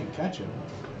know if for I you. can catch him.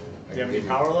 Do you have any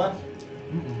power left?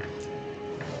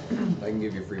 I can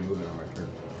give you free movement on my turn.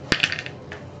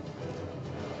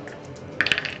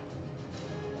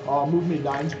 Move me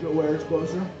 9 where it's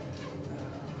closer.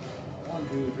 1,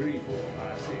 2, 3, 4,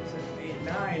 5, 6, 7, 8,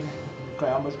 9. Okay,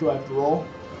 how much do I have to roll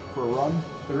for a run?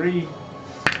 3.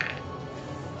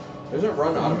 Isn't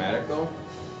run automatic though?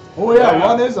 Oh yeah, Yeah.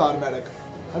 run is automatic.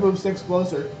 I move 6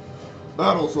 closer.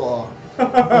 Battle saw.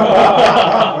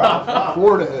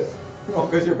 4 to hit. Oh,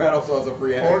 because your battle saw is a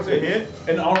free 4 action. to hit.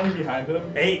 An army behind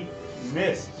him. 8.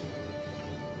 Missed.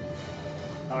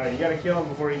 Alright, you gotta kill him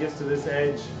before he gets to this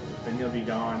edge, then he'll be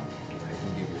gone. I can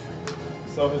give you free movement.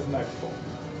 So his next one.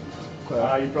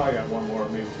 Okay. You probably got 1 more,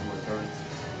 maybe 2 more turns.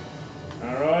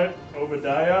 Alright,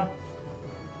 Obadiah.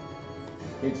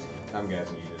 I'm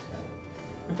guessing you just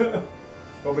kind of.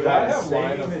 Obadiah have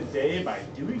line saving of- the day by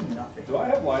doing nothing. Do I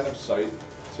have line of sight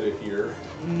to here?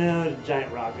 No,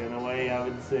 giant rock in the way, I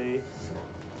would say.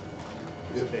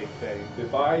 It's a big thing.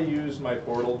 If I use my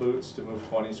portal boots to move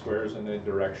 20 squares in a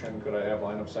direction, could I have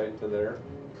line of sight to there?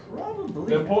 Probably.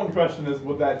 The important question is,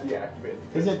 would that deactivate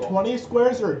the Is it pistol? 20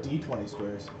 squares or D20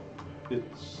 squares? It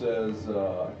says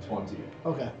 20.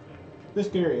 Okay.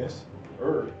 Just curious.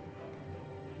 Or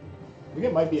I think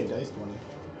it might be a dice 20.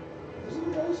 is it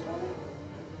a dice 20?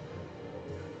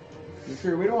 You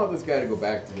sure we don't want this guy to go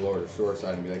back to the lower shore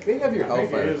side and be like, they have your I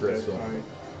think it hellfire is crystal. this time.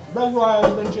 That's why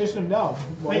I've been chasing him down.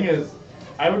 Thing is,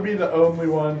 I would be the only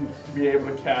one to be able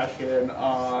to cash in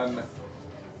on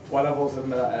whatever's in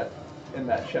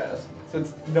that chest,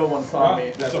 since no one saw me.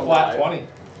 It's that's a flat alive.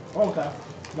 20. Okay.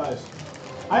 Nice.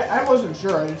 I wasn't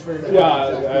sure. I just figured. Yeah,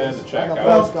 I had to check I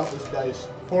out. know got this dice.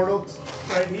 Portal's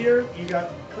right here. You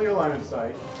got clear line of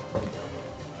sight.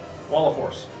 Wall of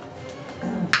force.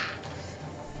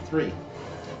 3.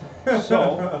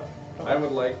 So, I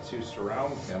would like to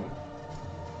surround him.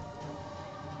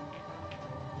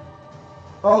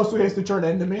 Oh, so he has to turn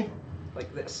into me?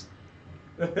 Like this.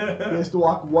 He has to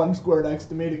walk 1 square next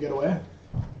to me to get away?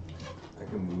 I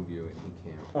can move you and he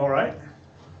can't. All right.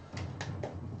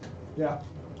 Yeah.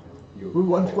 You Move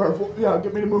 1 square forward. Yeah,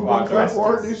 get me to move 1 square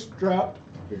forward. He's trapped.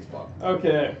 big spot.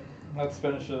 Okay, let's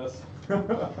finish this.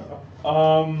 Okay,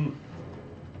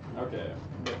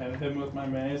 hit him with my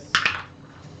mace.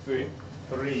 3.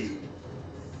 3.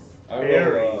 I will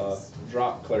Aries.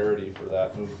 drop clarity for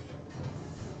that move.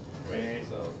 Wait.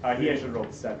 So, He actually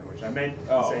rolled 7, which I meant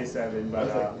to Oh. say 7, but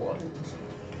That's like 1.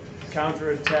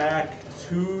 counterattack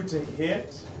 2 to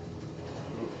hit.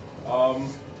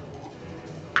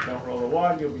 Don't roll a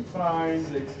 1, you'll be fine.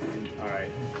 16.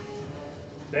 Alright.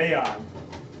 Dayon.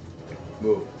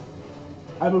 Move.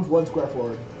 I moved 1 square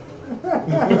forward.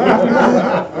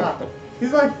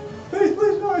 He's like, please,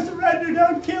 no, I surrender,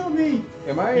 don't kill me.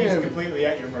 Am I He's in? completely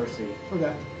at your mercy.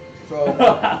 Okay. So I'm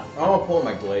gonna pull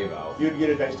my glaive out. You'd get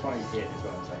a dice 20 hit, is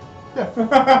what I'm saying.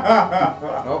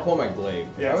 I'm gonna pull my glaive.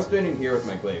 If I Yes. was standing here with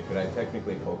my glaive, could I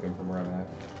technically poke him from where I'm at?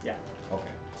 Yeah.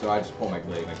 Okay. So I just pull my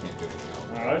glaive. I can't do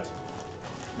anything else. Alright.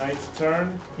 Knight's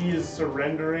turn. He is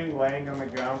surrendering, laying on the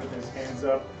ground with his hands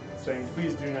up, saying,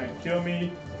 please do not kill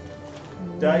me.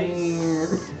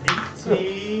 Dice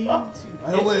 18.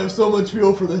 I only have so much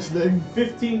fuel for this thing.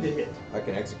 15 to hit. I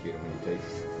can execute him when you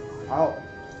take. Ow.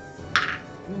 I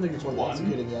don't think it's worth 1.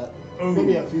 executing yet. Ooh.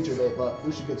 Maybe at a future date, but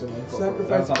we should get some info. for it.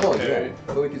 Sacrifice. That's Oh not yeah. scary.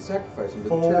 So we can sacrifice him to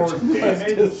 4 the church.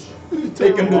 damage.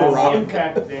 Take him to the That's rock.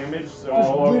 impact damage, so Just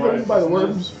roll leave over it by the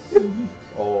worms.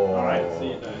 Oh. Alright,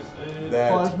 See dice.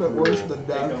 That's Plasma worse cruel. than Take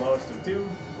the death. lowest of 2.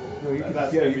 No, you can,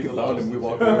 That's yeah, gonna you be can the bond him. lowest. We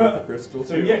walk away with the crystal.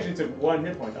 So he actually took 1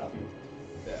 hit point off you.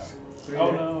 Yeah. 3 Oh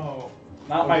damage. no.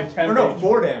 Not my 10 Or no, damage.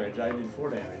 4 damage. I did 4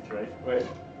 damage, right? Wait,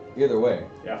 Either way.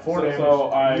 Yeah, 4 So- damage. so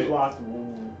I- You lost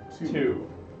 2. 2.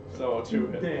 So 2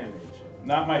 hit. damage.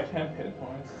 Not my 10 hit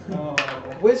points. No.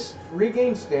 With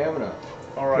regain stamina.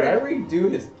 Could I Alright. redo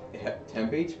his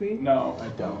temp HP? No. I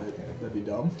doubt it. That'd be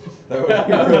dumb. That would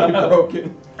be really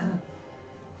broken.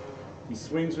 He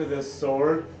swings with his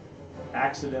sword,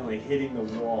 accidentally hitting the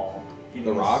wall. Getting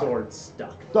The his rock? sword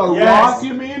stuck. The Yes! rock,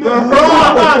 you mean? The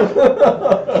rock!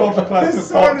 Culture class His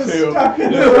sword is stuck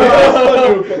in the rock.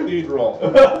 New cathedral.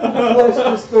 That's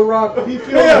just the rock. He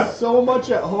feels Yeah. so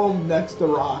much at home next to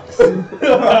rocks. I'm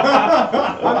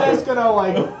just gonna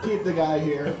like keep the guy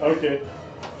here. Okay.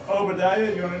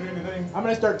 Obadiah, you want to do anything? I'm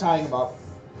gonna start tying him up.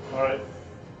 Alright.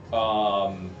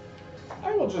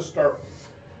 I will just start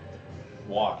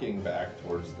walking back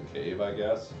towards the cave, I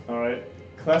guess. Alright.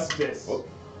 Clestis. Well,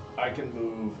 I can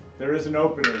move. There is an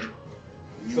opening.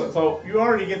 So You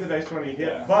already get the dice 20 hit,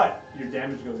 Yeah. but your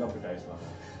damage goes up a dice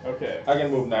level. okay. I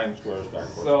can move 9 squares back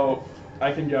towards So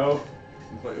I can go.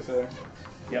 Is what you're saying?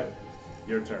 Yep.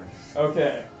 Your turn.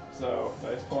 Okay. So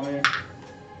dice 20.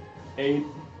 8.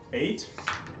 8.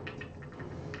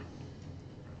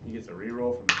 He gets a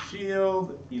reroll from the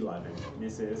shield. 11.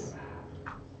 Misses.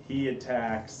 He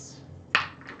attacks.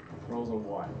 Rolls a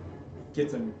 1.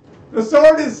 Gets him. The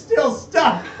sword is still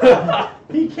stuck!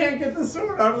 He can't get the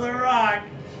sword out of the rock!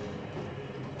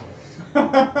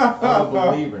 I'm a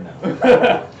believer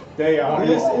now. They are.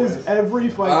 This is every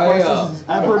fight I, Questus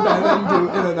has ever been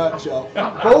into in a nutshell.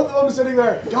 Both of them sitting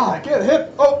there. God, I can't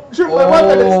hit. Oh, shoot, my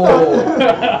weapon is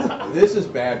stuck. This is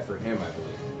bad for him, I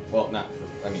believe. Well, not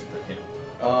for, I mean for him.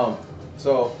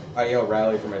 So I yell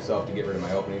rally for myself to get rid of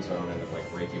my opening so I don't end up like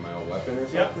breaking my own weapon or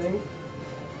Yep. something.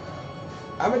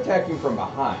 I'm attacking from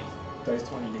behind. Dice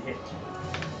 20 to hit.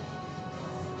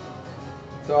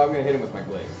 So I'm gonna hit him with my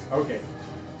glaive. Okay.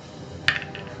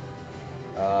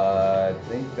 I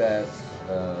think that's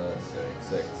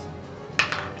 6.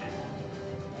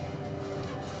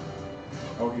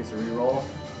 Oh, he gets a reroll.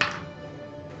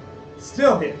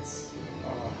 Still hits.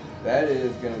 That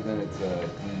is gonna then it's a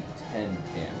D10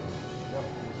 damage.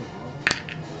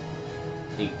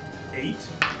 8. 8.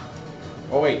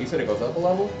 Oh wait, you said it goes up a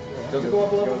level? Does it go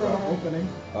up a level? Goes up. Opening.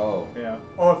 Oh. Yeah.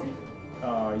 Oh, if you,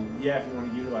 yeah, if you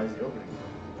want to utilize the opening.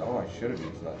 Oh, I should have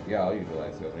used that. Yeah, I'll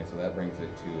utilize the opening, so that brings it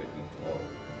to a D12.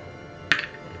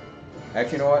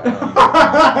 Actually, you know what?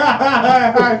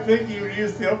 I think you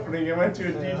used the opening. It went to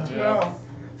a D12. Yeah.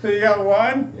 So you got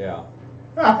 1? Yeah.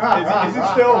 Is he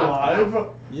still alive?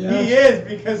 Yes. He is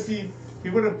because he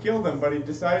would have killed him, but he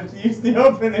decided to use the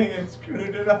opening and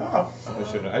screwed it up. I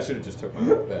should have just took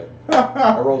my back.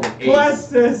 I rolled an 8.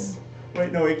 Clastus,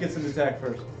 Wait, no, he gets an attack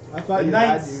first. I thought The you had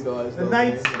knights- utilized The those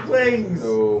knight things. slings.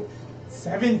 So,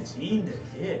 17 to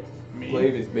hit. Me.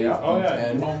 Blade is base Oh yeah,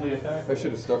 D10. you only attack. I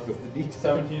should have stuck with the D10.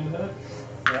 17 to hit.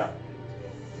 Yeah.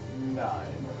 9.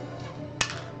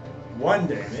 1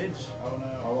 damage. Oh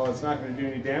no. Although it's not going to do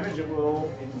any damage, it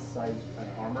will incite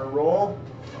an armor roll.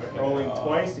 Rolling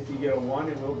twice, if you get a 1,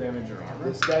 it will damage your armor.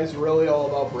 This guy's really all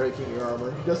about breaking your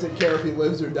armor. He doesn't care if he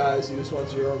lives or dies, he just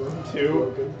wants your armor 2.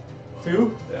 broken.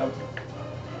 2. Yep.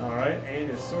 Alright,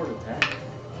 and his sword attack.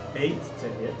 8 to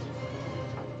hit.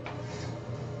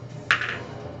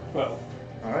 12.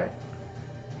 Alright.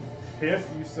 Piff,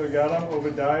 you still got him.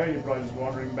 Obadiah, you're probably just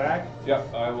wandering back.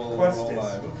 Yep, I will roll my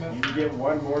Questis, movement. you get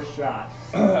 1 more shot.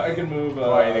 I can move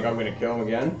Why, you think I'm gonna kill him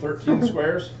again? 13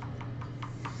 squares.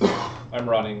 I'm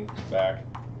running back.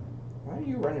 Why are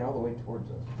you running all the way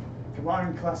towards us? Come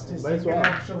on, Clustis, Might you as can well.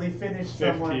 actually finish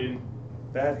someone. 15.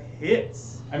 That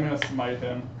hits. I'm gonna smite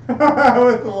him. With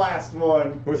the last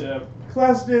one. Yep.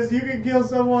 Clustis, you can kill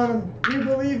someone. We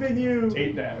believe in you.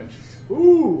 8 damage. That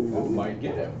Ooh! might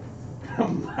get him.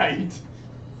 Might.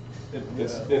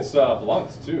 It's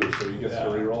blunt too, so he gets Yeah. to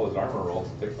reroll his armor rolls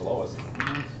to take the lowest.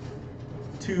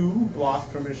 2 blocked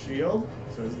from his shield,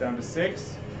 so it's down to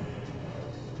 6.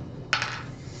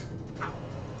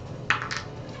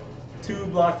 2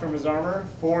 blocked from his armor,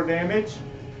 4 damage.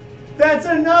 That's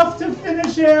enough to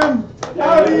finish him!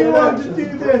 How do you want to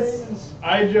do this?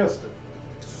 I just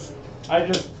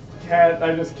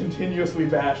continuously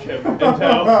bash him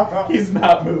until he's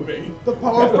not moving. The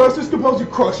power of Crustus compels you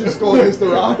crush his skull against the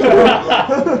rock.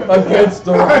 Against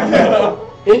the rock.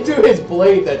 Into his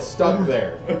blade that's stuck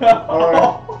there.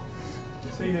 Alright.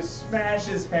 So you smash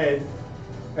his head,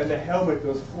 and the helmet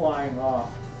goes flying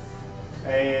off.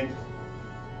 And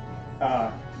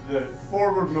the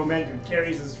forward momentum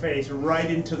carries his face right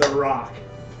into the rock.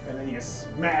 And then you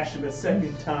smash him a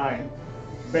second time.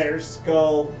 Bear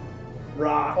skull,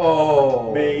 rock,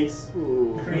 Oh. base.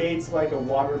 Ooh. Creates like a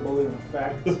water balloon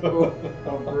effect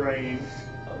of brain.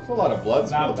 There's a lot of blood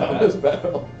Not spilled down bad. this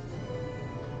battle.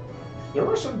 There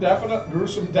were some definite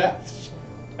gruesome deaths.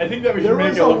 I think that we There should make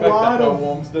was it a look like lot the of-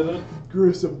 Hellworms did it.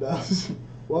 Gruesome deaths.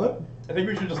 What? I think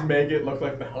we should just make it look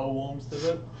like the Hellworms did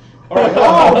it.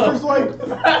 Oh,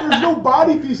 there's no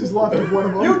body pieces left of one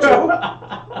of them. You two,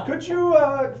 could you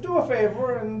do a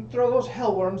favor and throw those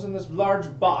hellworms in this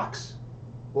large box?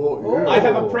 Oh, yeah. I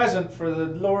have a present for the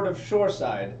Lord of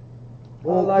Shoreside.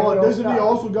 Oh, like but those doesn't he guys.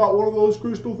 also got one of those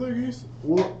crystal thingies?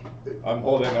 Well, I'm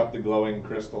holding up the glowing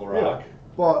crystal rock.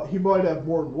 but he might have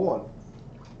more than one.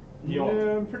 You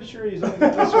Yeah, I'm pretty sure he's only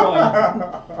got this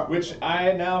one, which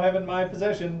I now have in my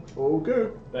possession. Okay.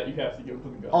 that you have to give to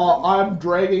the god. I'm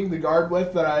dragging the guard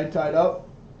with that I tied up.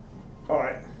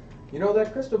 Alright. You know,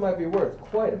 that crystal might be worth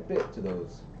quite a bit to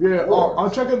those. Yeah, dwarves. I'm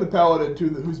checking the paladin too,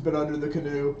 who's been under the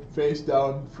canoe, face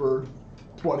down for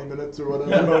 20 minutes or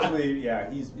whatever. Mostly, yeah,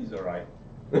 he's alright.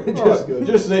 that's good.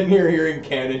 just sitting here hearing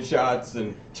cannon shots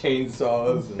and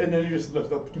chainsaws. And, And then you just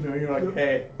lift up the canoe and you're like,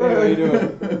 hey. hey, how you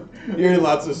doing? Hearing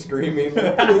lots of screaming. Please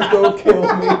don't kill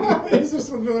me. He's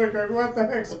just looking like, what the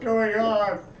heck's going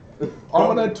on? I'm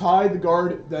gonna tie the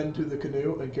guard then to the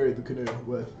canoe and carry the canoe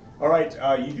with. Alright,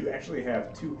 you do actually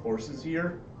have 2 horses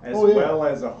here, as Oh, yeah. well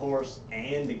as a horse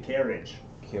and a carriage.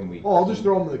 Can we? Oh, I'll just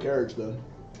throw him in the carriage then.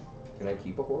 Can I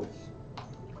keep a horse?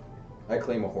 I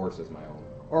claim a horse as my own,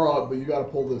 Alright, but you gotta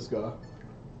pull this guy.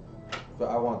 but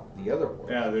I want the other horse.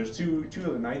 Yeah, there's two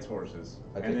of the knight's horses.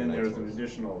 I take And then the knight's there's an horse.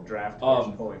 additional draft horse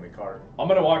Um, pulling the cart. I'm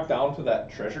gonna walk down to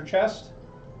that treasure chest.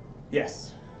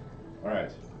 Yes.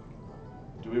 Alright.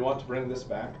 Do we want to bring this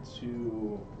back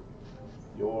to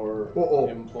your Uh-oh.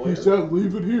 employer? He said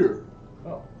leave it here.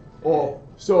 Oh. Oh,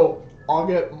 so I'm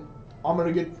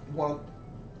gonna get one.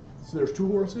 So there's 2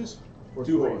 horses? Or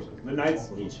 2 3? horses. The knights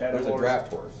each had There's a a horse.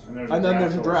 draft horse. And, there's And then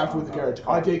there's a horse draft on with the top carriage. of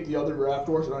the I cart. take the other draft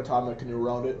horse and I tie my canoe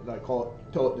around it and I tell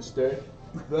it to stay.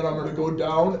 Then I'm gonna go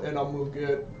down and I'm gonna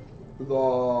get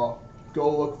go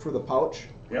look for the pouch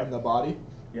Yep. and the body.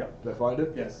 Yep. Did I find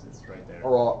it? Yes, it's right there.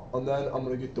 Alright, and then I'm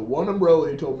gonna get the one umbrella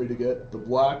you told me to get, the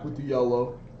black with the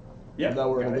yellow. Yep. And then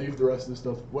we're got gonna it. leave the rest of the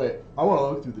stuff. Wait, I wanna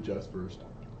look through the chest first.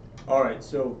 Alright,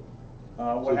 so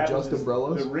what So happens just is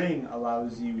umbrellas? the ring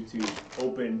allows you to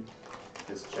open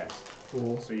this chest.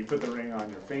 Cool. So you put the ring on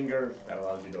your finger, that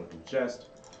allows you to open the chest.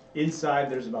 Inside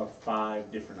there's about 5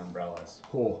 different umbrellas,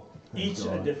 Cool. Thank each a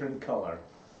God. different color.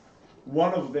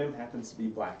 One of them happens to be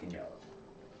black and yellow.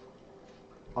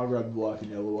 I'll grab the black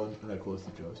and yellow one and I close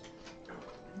the chest.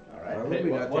 Alright. Why would Hey,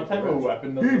 we what, not what take the type of rest?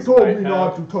 weapon does He this told knight me have?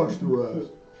 not to touch the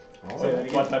rest. Say that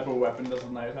again. What type of weapon does the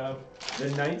knight have? The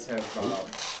knights have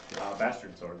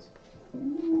bastard swords.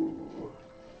 Ooh.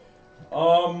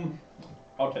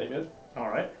 I'll take it. All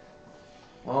right.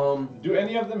 Do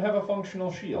any of them have a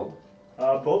functional shield?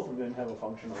 Both of them have a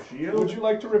functional shield. Would you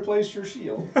like to replace your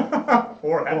shield?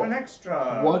 or have an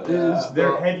extra? What is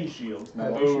They're the heavy shields.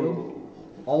 heavy Ooh. shield?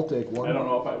 I'll take one. I don't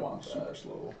know if I want that. Super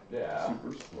slow. Yeah.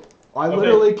 Super slow. I Okay.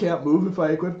 literally can't move if I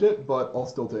equipped it, but I'll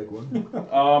still take one.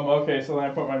 Okay, so then I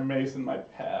put my mace in my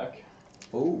pack.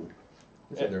 Oh,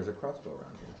 there's a crossbow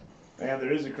around here. And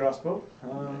there is a crossbow.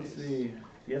 Let's see.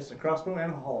 Yes, a crossbow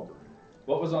and a halberd.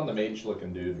 What was on the mage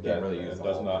looking dude Can't that really use the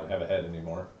does not halberd. have a head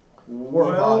anymore?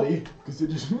 Or a body, because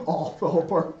it just all fell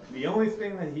apart. The only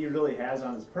thing that he really has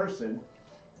on his person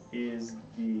is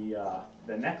the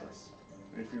necklace.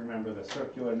 If you remember the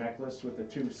circular necklace with the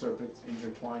two serpents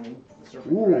intertwining, the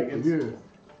serpent Ooh, dragons. yeah.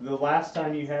 The last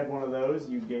time you had one of those,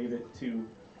 you gave it to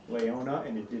Leona,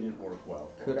 and it didn't work well.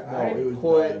 Could No, I it was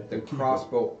put bad. the Keep it.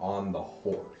 crossbow on the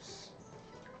horse?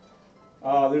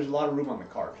 There's a lot of room on the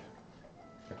cart.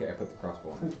 Okay, I put the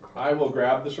crossbow on the cart. I will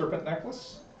grab the serpent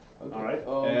necklace, Okay. All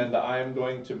right. and I'm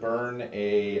going to burn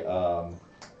a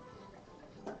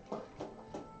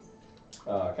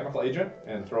chemical agent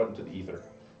and throw it into the ether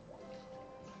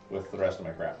with the rest of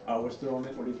my crap. What's throwing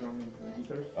it? What are you throwing into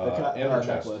the ether? In her chest.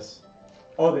 necklace.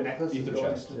 Oh, the necklace. is Ether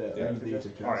going chest. into- Yeah, ether the chest? ether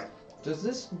chest. All right. Does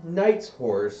this knight's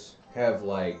horse have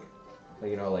like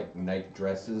night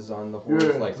dresses on the horse, Yeah,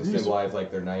 like to these- symbolize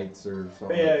like they're knights or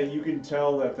something? Yeah, you can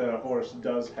tell that the horse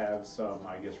does have some,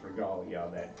 I guess, regalia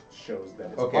that shows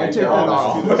that it's. Okay, I I take take that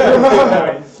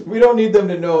that off. We don't need them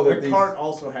to know that The these. cart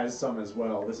also has some as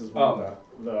well. This is one of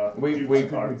the We- Duke's we- I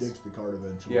think we carts. ditch the card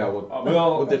eventually. Yeah, we'll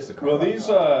ditch the will cart. these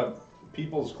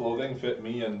people's clothing fit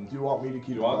me and Do you want me to keep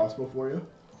You the want- crossbow for you?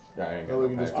 Yeah, I ain't Oh, got we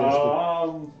no can just pack. ditch the-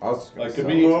 I was just gonna like could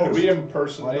sell we it. could we I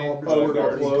impersonate know I'm just the worried about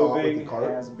guards? being caught with Clothing the cart,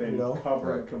 has been you know?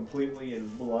 covered Right. completely in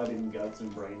blood and guts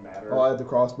and brain matter. Oh, I had the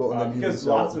crossbow, and then you can because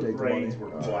sell lots it and of take the money. brains were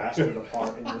blasted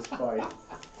apart in this fight.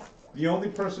 The only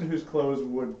person whose clothes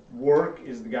would work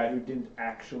is the guy who didn't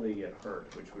actually get hurt,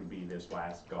 which would be this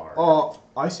last guard.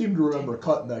 I seem to remember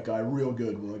cutting that guy real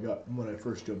good when I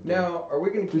first jumped in. Now, are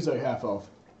we gonna keep? He's like half health.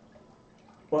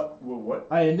 What?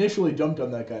 I initially jumped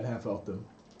on that guy and half health him,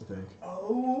 I think.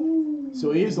 Oh.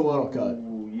 So he is a little cut.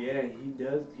 Yeah, he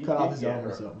does. He Cut did off his get arm or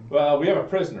hurt. something. Well, we have a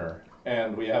prisoner,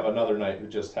 and we have another knight who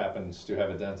just happens to have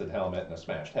a dented helmet and a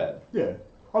smashed head, Yeah.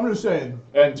 I'm just saying.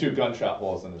 and 2 gunshot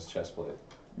holes in his chest plate.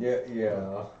 Yeah.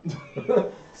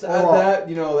 So Oh. that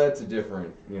that's a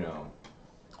different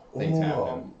things Oh.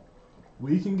 happen.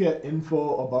 We can get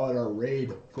info about our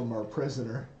raid from our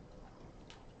prisoner.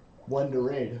 When to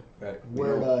raid. But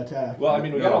Where to attack. Well, I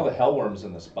mean, we got No. all the hellworms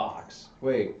in this box.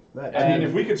 wait, That I mean,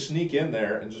 if we could sneak in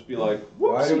there and just be like,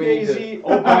 Why do whoopsie we need to- daisy,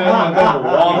 open it, and then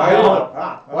walk Why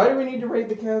out. why do we need to raid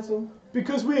the castle?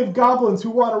 Because we have goblins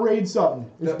who want to raid something.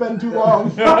 It's The- been too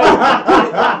long. we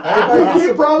I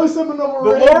keep promising them a The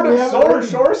raid. Lord we of haven't Solar raided.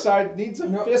 Shoreside needs a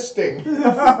No. fisting.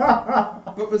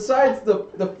 But besides the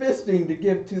fisting to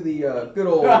give to the good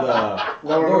old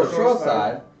Lord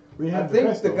Shoreside, We I have think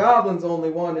the crystal. goblins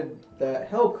only wanted that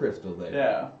hell crystal there.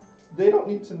 Yeah. They don't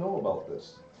need to know about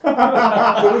this.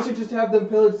 So we should just have them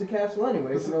pillage the castle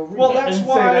anyway for no reason. Well, that's And say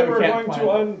why that we we're can't going to,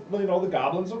 find the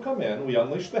goblins will come in, we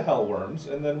unleash the hellworms,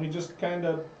 and then we just kind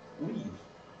of leave.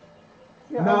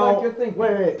 yeah, I Now, like your thinking.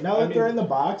 wait. Now I that they're mean- in the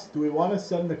box, do we want to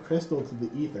send the crystal to the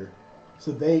ether,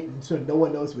 so no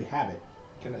one knows we have it?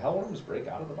 Can the hellworms break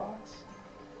out of the box?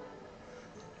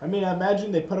 I mean, I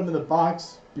imagine they put them in the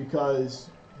box because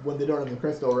when they don't have the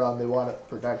crystal around, they want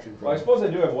protection from Well, I it. suppose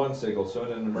I do have one sigil, so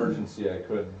in an emergency I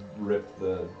could rip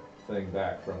the thing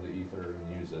back from the ether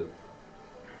and use it.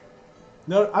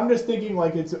 No, I'm just thinking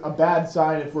like it's a bad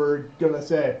sign if we're gonna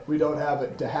say we don't have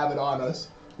it to have it on us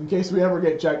in case we ever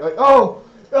get checked. Like, oh,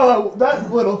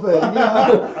 that little thing.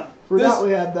 Yeah, forgot we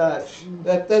had that.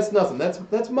 That's nothing.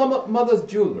 That's mother's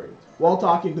jewelry. While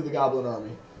talking to the goblin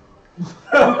army.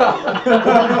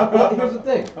 Well, here's the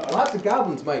thing. Lots of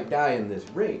goblins might die in this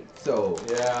raid, so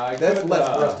Yeah, I that's could, less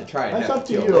for us to try and That's have up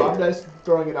to kill you. later. I'm just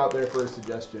throwing it out there for a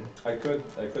suggestion. I could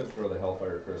throw the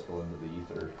hellfire crystal into the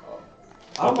ether.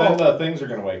 I'm But then all- the things are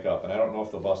gonna wake up, and I don't know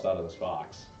if they'll bust out of this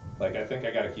box. Like, I think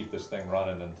I gotta keep this thing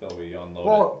running until we unload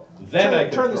Well, it. Then I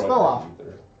can turn the throw it spell into the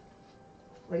ether.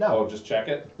 Right now. Oh, just check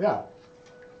it? Yeah.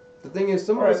 The thing is,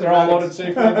 some of Alright, us they're all are loaded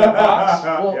safely in that box.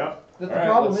 Well, Yep. the Alright,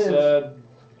 problem let's is,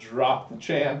 drop the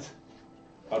chant.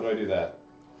 How do I do that?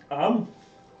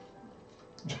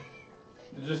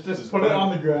 Just put it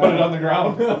on the ground. Put it on the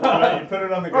ground. Alright, you put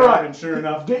it on the ground, Alright. and sure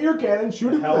enough, Get your cannon, shoot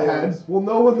it in the Hell head. is- We'll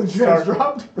know when the gem's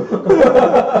dropped.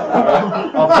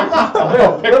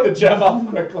 I'll pick the gem up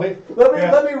quickly. let me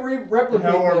Yeah. let me replicate the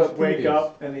hellworms wake previous.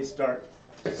 up and they start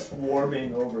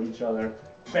swarming over each other.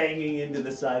 banging into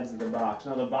the sides of the box.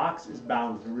 Now the box is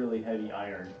bound with really heavy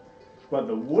iron, but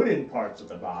the wooden parts of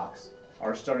the box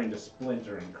are starting to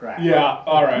splinter and crack. Yeah,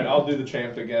 alright, I'll do the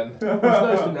chant again. It's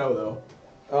nice to know,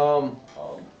 though.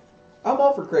 I'm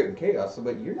all for creating chaos,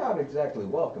 but you're not exactly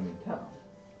welcome in town.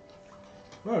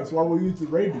 No, that's why we use the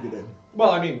raid to get in.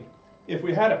 Well, I mean, if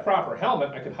we had a proper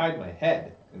helmet, I could hide my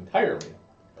head entirely,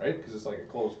 right? Because it's like a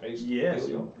closed face. Yes,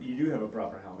 dealio. you do have a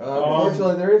proper helmet.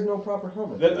 Unfortunately, there is no proper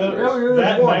helmet.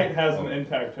 That knight has an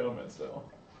intact helmet still.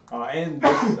 And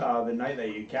this, the knight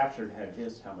that you captured had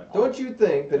his helmet on. Don't you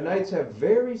think the knights have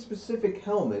very specific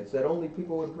helmets that only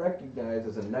people would recognize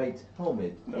as a knight's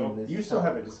helmet? No, in this you still town?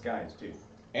 have a disguise too.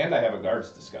 And I have a guard's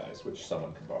disguise, which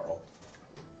someone can borrow.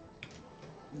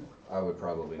 I would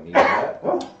probably need that.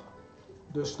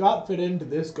 Does Scott fit into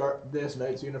this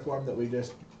knight's uniform that we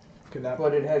just kidnapped?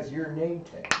 But it has your name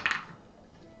tag.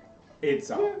 It's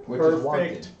a Which is wanted.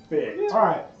 perfect fit.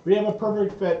 Alright, we have a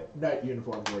perfect fit knight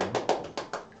uniform for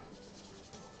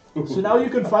you. So now you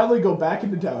can finally go back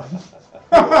into town.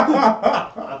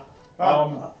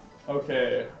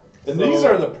 Okay. And so- these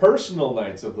are the personal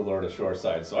knights of the Lord of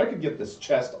Shoreside, so I could get this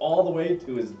chest all the way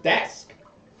to his desk.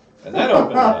 And then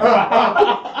open it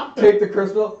up. Take the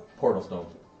crystal, portal stone.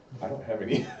 I don't have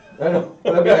any. I know. I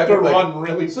have to run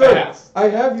really Sir, fast. I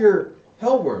have your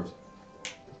hellworms.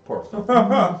 Portal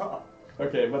stone.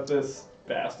 Okay, but this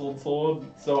bastard sword,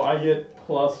 so I get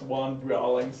 +1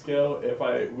 brawling skill if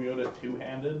I wield it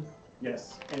two-handed.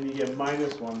 Yes, and you get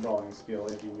 -1 brawling skill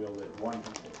if you wield it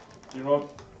one-handed. You know what?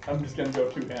 I'm just gonna go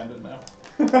two-handed now.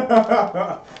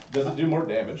 Does it do more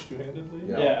damage two-handedly?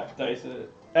 Yeah. Yeah, dice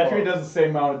it. Actually, it does the same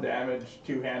amount of damage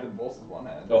two-handed versus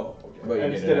one-handed. Oh, okay. But you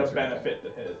And get instead an of extra benefit to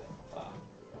hit.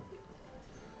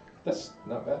 That's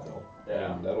not bad though. Yeah. I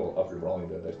mean, that'll up your rolling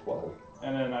to a dice 12.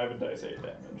 And then I have a dice 8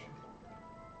 damage.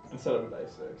 Instead of a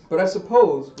dice 6. But I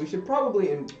suppose we should probably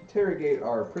interrogate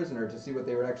our prisoner to see what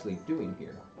they were actually doing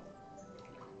here.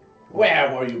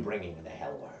 Where were you bringing the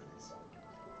hellworms?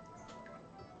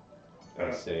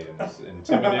 I say in as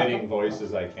intimidating voice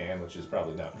as I can, which is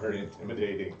probably not very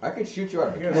intimidating. I could shoot you out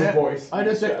of a Here's cannon. a voice. I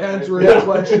just answer his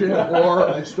question or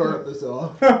I start this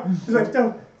off. He's like,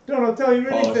 don't, I'll tell you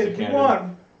Polish the anything you cannon.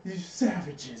 want. You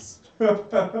savages.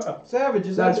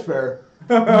 Savages. That's fair.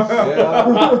 Yeah.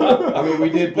 I mean, we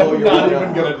did blow your Not mind even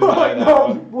up. gonna deny that No,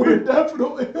 one. we're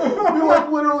definitely, we like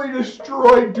literally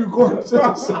destroyed 2 corpses.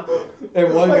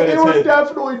 And one Like got they his were head.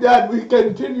 definitely dead. We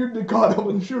continued to cut them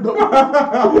and shoot them.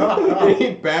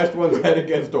 He bashed one's head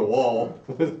against a wall.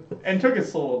 And took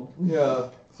his sword. Yeah.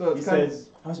 So He it's kind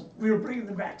says, we were bringing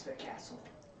them back to the castle.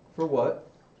 for what?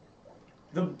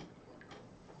 The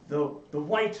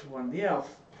white one, the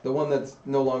elf. The one that's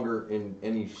no longer in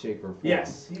any shape or form.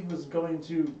 Yes, he was going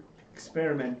to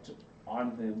experiment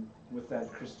on them with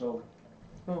that crystal.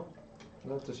 Oh,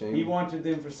 that's a shame. He wanted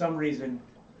them for some reason.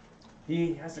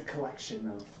 He has a collection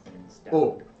of things down.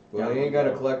 Oh, Well, he ain't got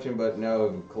a collection, but now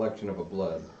a collection of a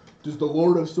blood. does the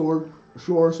Lord of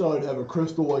Shoreside have a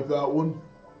crystal like that one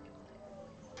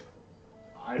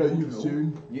I that don't you've know.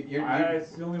 seen?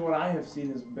 It's the only one I have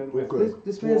seen has been with. Okay.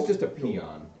 This man's just a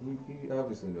peon. He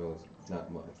obviously knows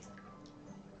not much.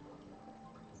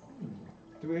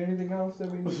 Do we have anything else that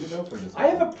we need to know from this? I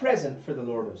have a present for the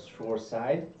Lord of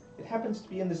Shoreside. It happens to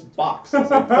be in this box.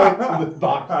 As I point to the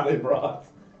box they brought.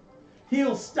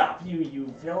 He'll stop you, you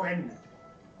villain.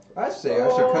 I say I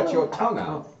should cut your tongue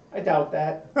out. I doubt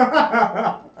that.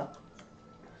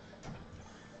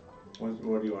 What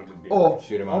do you want to do? Oh,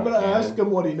 Shoot him I'm out of gonna a ask cannon.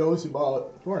 him what he knows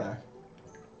about Thornak.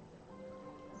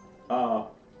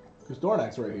 Because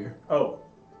Thornak's right here.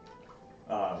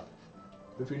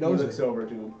 If he He knows looks it. over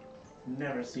to him.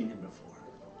 Never seen him before.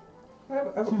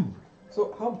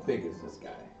 So how big is this guy?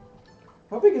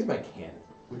 How big is my cannon?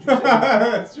 Would you say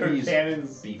That's your he's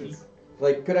cannon's beefy?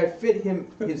 Like, could I fit him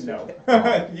his? No.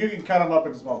 Oh. You can cut him up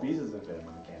into small pieces and fit him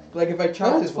in the cannon. Like if I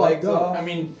chopped That's his legs fucked up. off. I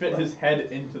mean, fit his head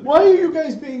into the. Why are you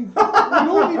guys being... We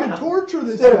don't need to torture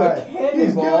this Instead of a guy.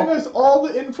 He's cannonball. giving us all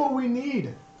the info we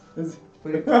need.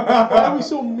 But if, Why are we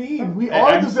so mean? We are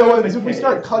I'm the so villains if we okay.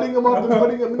 start cutting them up and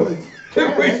putting them in the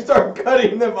if we cannon. start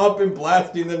cutting them up and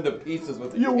blasting them to pieces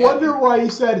with a You cannon. wonder why he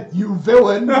said, you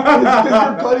villain. It's because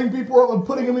you're cutting people up and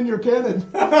putting them in your cannon.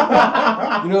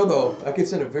 You know, though, I could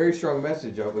send a very strong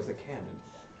message out with a cannon.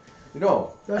 You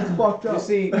know, That's fucked you up.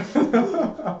 see,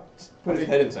 put his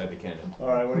head inside the cannon.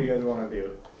 Alright, what do you guys want to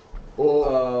do?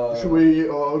 Well, should we cut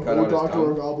go out his talk to our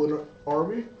tongue. goblin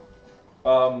army?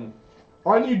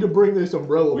 We I need to bring this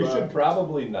umbrella back. should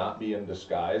probably not be in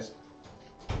disguise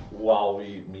while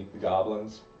we meet the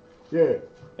goblins. Yeah.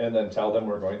 And then tell them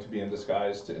we're going to be in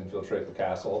disguise to infiltrate the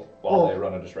castle while they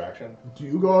run a distraction. Do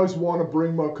you guys want to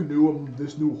bring my canoe and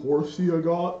this new horsey I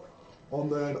got?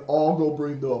 And then I'll go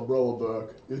bring the umbrella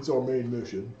back. It's our main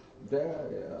mission.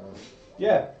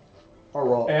 Yeah.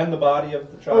 Alright. And the body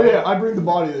of the child. Oh yeah, I bring the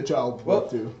body of the child back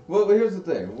too. Well, here's the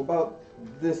thing. What about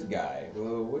this guy?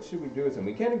 Well, what should we do with him?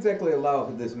 We can't exactly allow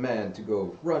this man to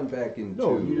go run back into...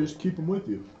 No, you just keep him with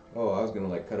you. Oh, I was going to,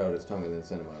 like, cut out his tongue and then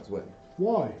send him on his way.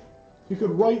 Why? He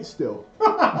could write still.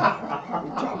 Chop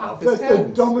off his That's hands.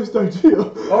 the dumbest idea.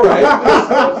 All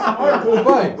right.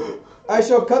 Fine. I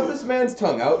shall cut this man's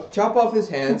tongue out, chop off his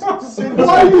hands.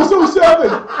 Why are you so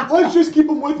savage? Let's just keep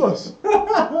him with us.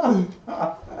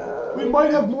 We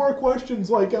might have more questions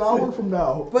like an hour from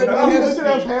now. But he doesn't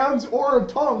have hands or a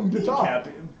tongue to talk.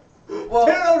 Captain. Well,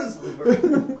 Tear out his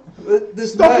liver.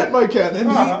 this Stop man, it, my cannon.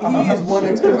 he is one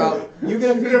extra out. You're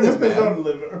going to feed this His man. own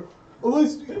liver. Well,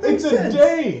 it's a sense.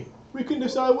 day. We can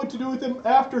decide what to do with him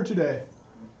after today.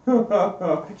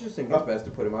 I just think it's best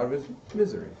to put him out of his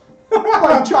misery.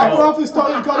 Like chopping off his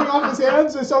tongue and cutting off his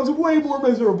hands? That sounds way more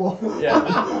miserable.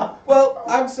 Yeah. Well,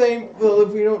 I'm saying, well, if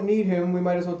we don't need him, we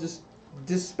might as well just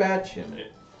dispatch him.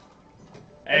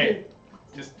 Hey,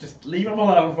 just leave him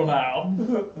alone for now.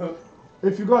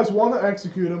 If you guys want to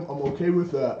execute him, I'm okay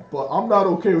with that. But I'm not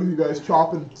okay with you guys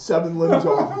chopping 7 limbs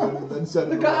off of him and then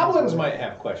sending The him on his goblins way. might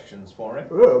have questions for him.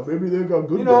 Yeah, maybe they got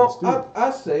good You know, ones too. I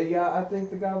say, yeah, I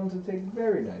think the goblins would take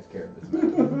very nice care of this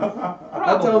man.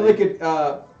 I'll tell them they could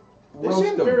They roast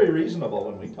seemed him. very reasonable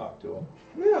when we talked to them.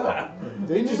 Yeah.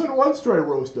 They just once try to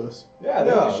roast us. Yeah,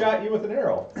 they Yeah. just shot you with an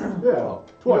arrow. Yeah,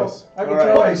 twice. I can All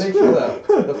tell right. them make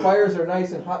sure the fires are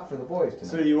nice and hot for the boys tonight.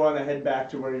 So you want to head back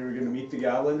to where you were going to meet the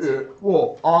goblins? Yeah.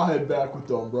 Well, I'll head back with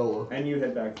the umbrella. And you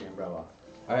head back to the umbrella.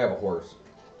 I have a horse.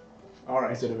 All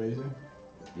right. Is it amazing?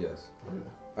 Yes.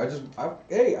 I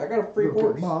got a free Look at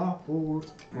horse. my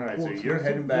horse. All right, so Horse you're with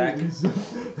heading some back. wings.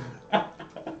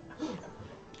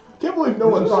 Can't believe no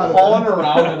one thought Hauling of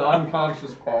around an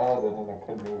unconscious Paul.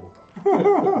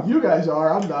 that. You guys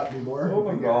are, I'm not anymore. Oh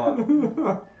my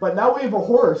god. But now we have a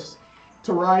horse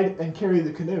to ride and carry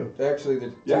the canoe. Actually,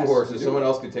 there's 2 Yes, horses. we do. Someone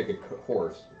else could take a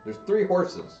horse. There's 3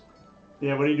 horses.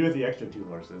 Yeah, what do you do with the extra 2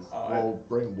 horses? I'll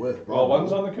bring them with. Well,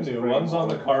 one's on the canoe, one's on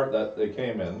the cart that they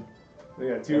came in. We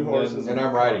got 2 And then- horses. and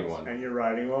I'm riding one. And you're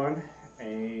riding one.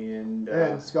 And,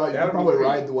 And Scott, you that can would be probably great.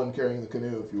 ride the one carrying the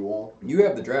canoe if you want. You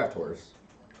have the draft horse,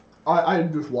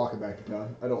 I'm just walking back to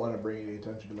town. I don't want to bring any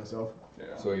attention to myself.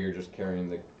 so you're just carrying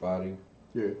the body.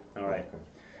 Yeah. All right.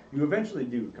 You eventually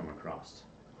do come across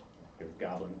your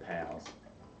goblin pals.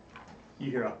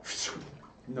 You hear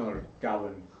another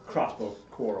goblin crossbow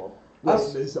quarrel. I Right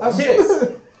in his say,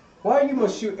 arms. why you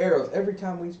must shoot arrows every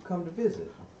time we come to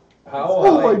visit? How?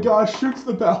 Oh my gosh, shoots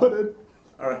the paladin.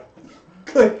 All right.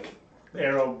 Click. The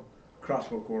arrow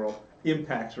crossbow quarrel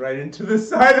impacts right into the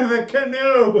side of the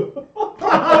canoe.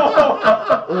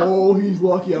 Oh, he's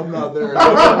lucky I'm not there.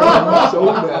 I'm so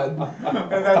mad.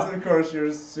 And that's, of course,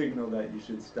 your signal that you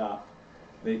should stop.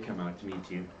 They come out to meet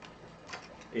you.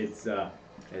 It's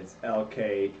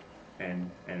LK and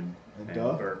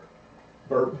Duh? Burp.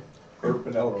 Burp. Burp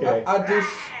and LK. I do.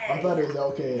 I thought it was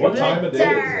LK. What time of day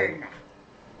is it?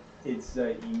 It's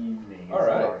evening. It's All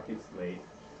right. dark. It's late.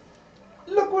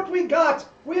 Look what we got!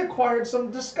 We acquired some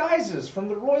disguises from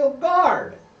the Royal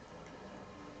Guard.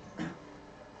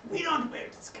 We don't wear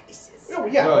disguises. Oh,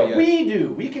 yeah, Oh, but yes. we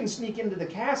do. We can sneak into the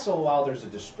castle while there's a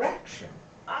distraction.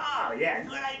 Oh, yeah,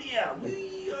 good idea.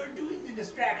 We are doing the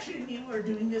distraction, you are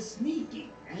doing the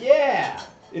sneaking. Yeah!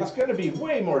 It's gonna be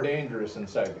way more dangerous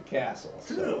inside the castle.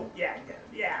 so- True. Yeah.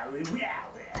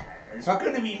 It's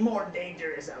going to be more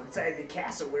dangerous outside the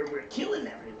castle where we're killing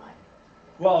everyone.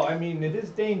 Well, I mean, it is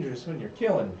dangerous when you're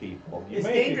killing people. You It's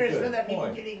make a dangerous good for the people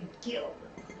point. getting killed.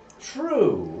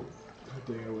 True.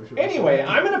 Dang, I wish it was Anyway, so.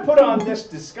 I'm gonna put on this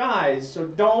disguise, so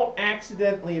don't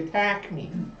accidentally attack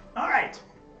me. All right.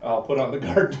 I'll put on the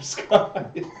guard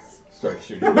disguise. Start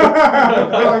shooting.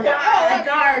 Ah, the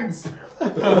guards!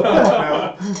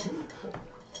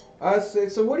 I say.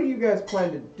 So, what do you guys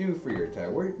plan to do for your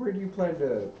time? Where do you plan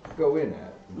to go in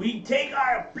at? We take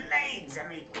our blades and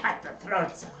we cut the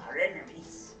throats of our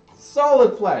enemies.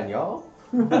 Solid plan, y'all.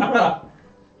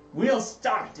 We'll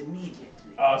start immediately.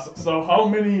 So how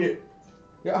many?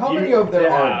 Yeah. How many of there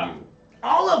are you?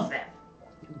 All of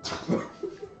them.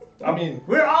 I mean,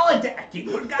 We're all attacking.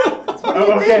 We're goblins. What do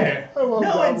you okay. I love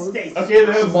think? No one goblins. stays. Okay,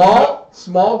 there's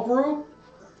Small group,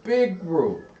 big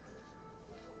group.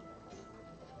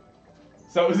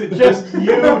 So is it just you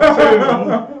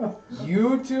two?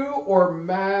 You 2 or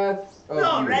math? Of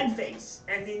No, you? Redface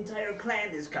and the entire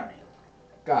clan is coming.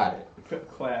 Got it.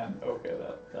 Clan. Okay,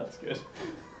 that's good.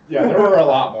 Yeah, there were a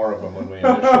lot more of them when we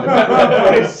initially met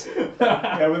that place.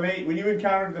 Yeah, when you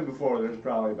encountered them before, there's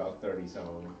probably about 30 some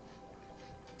of them.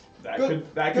 That Good.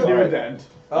 could do Good. a dent.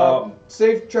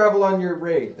 Safe travel on your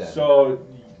raid then. So,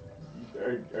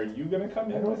 are you gonna come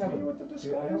I in don't with have me a- with the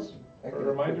disguise? I can-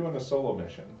 Or am I doing a solo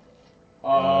mission?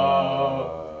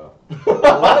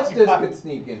 Alestis could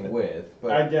sneak in with,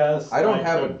 but I guess I don't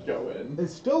have could go in.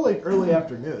 It's still like early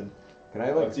afternoon. can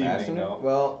I like It's evening fasten it? now.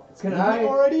 Well, It's can evening I?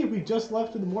 already? We just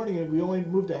left in the morning and we only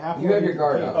moved a half You hour have your into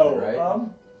guard the up. cave. Oh, right?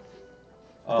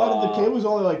 I thought the cave was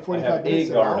only like I 45 have minutes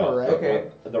a an guard hour, outfit, right?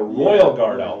 Okay. but the royal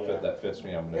guard Yeah. outfit that fits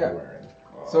me, I'm gonna Yeah. be wearing.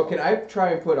 So can I try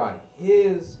and put on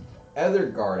his other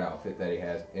guard outfit that he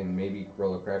has, and maybe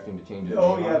roll a crafting to change his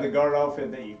Oh name? yeah, on the it? guard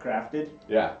outfit that you crafted.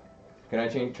 Yeah. Can I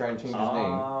try and change his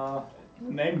name?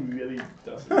 The name really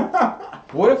doesn't.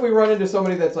 What if we run into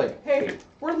somebody that's like, hey,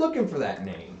 we're looking for that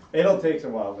name? It'll take a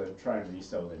while to try and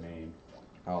resell the name.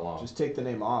 How long? Just take the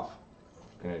name off.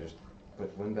 Can I just?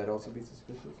 But wouldn't that also be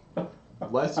suspicious?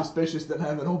 Less suspicious than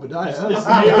having Obadiah.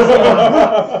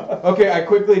 Okay, I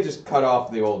quickly just cut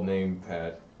off the old name,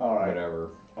 Pat. All right. Whatever.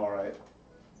 All right.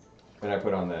 And I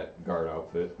put on that guard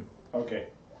outfit. Okay.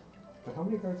 But how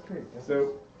many guards carry?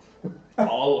 So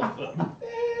All of them.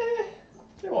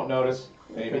 They won't notice,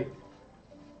 maybe.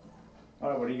 all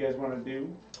right, what do you guys want to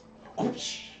do?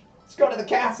 Let's go to the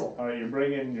castle. All right, you're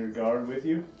bringing your guard with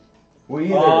you. We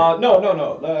either.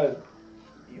 No.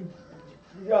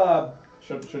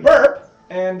 Should Burp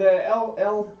and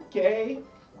LK.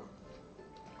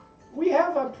 We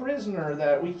have a prisoner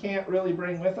that we can't really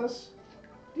bring with us.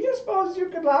 Do you suppose you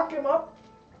could lock him up?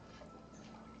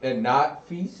 And not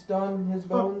feast on his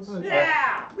bones?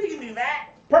 Yeah, we can do that.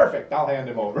 Perfect. I'll hand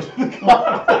him over to the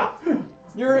guard.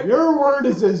 Your word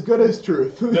is as good as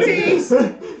truth. Feast! Feast!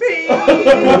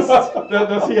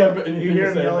 Does he have anything You hear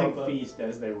to them say yelling about that? feast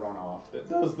as they run off.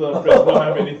 Does the prisoner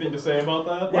have anything to say about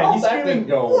that? Yeah, Well, he's that screaming, didn't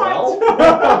go What?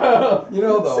 well. You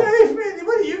know, though. Save me!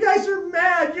 What? You guys are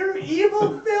mad. You're evil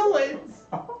villains.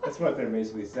 That's what they're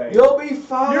basically saying. You'll be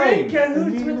fine. You're in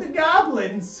cahoots with the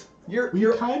goblins.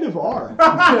 You're kind of are.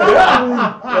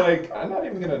 Like, I'm not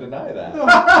even gonna deny that.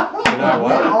 Deny We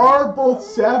what? are both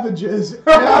savages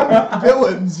and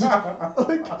villains.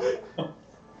 Like,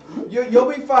 You'll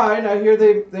be fine. I hear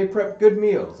they prep good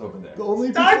meals over there. the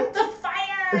only Start people, the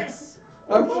fires!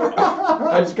 I'm sure.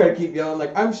 I just gotta keep yelling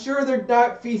like, I'm sure they're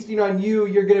not feasting on you.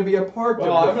 You're gonna be a part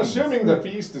Well, of I'm the feast." assuming the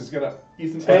feast is gonna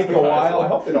He's take a while. I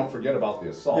hope they don't forget about the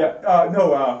assault.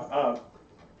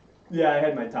 Yeah, I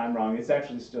had my time wrong. It's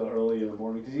actually still early in the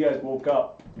morning because you guys woke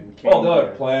up and came Well, they'll here.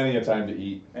 have plenty of time to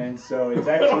eat. And so it's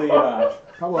actually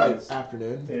probably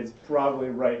afternoon. it's probably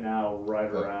right now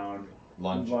right Okay. around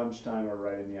Lunch. lunchtime or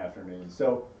right in the afternoon.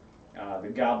 So the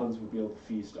goblins would be able to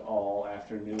feast all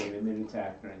afternoon and then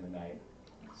attack during the night.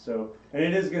 So, and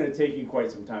it is going to take you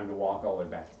quite some time to walk all the way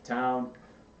back to town,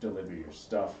 deliver your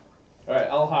stuff. All right,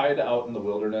 I'll hide out in the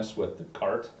wilderness with the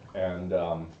cart, and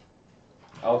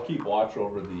I'll keep watch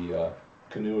over the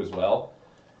canoe as well.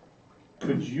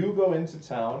 Could you go into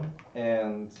town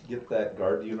and get that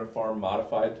guard uniform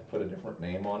modified to put a different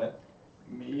name on it?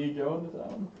 Me going to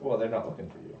town? Well, they're not looking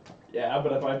for you. Yeah,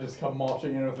 but if I just come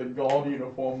marching in with a gold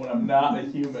uniform when I'm not a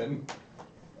human.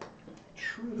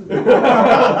 True.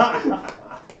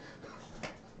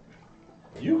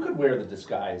 You could wear the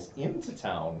disguise into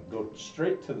town, go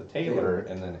straight to the tailor,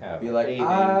 and then have Be like, a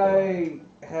name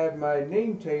I had my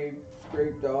name tape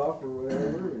scraped off or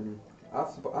whatever, and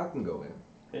I can go in.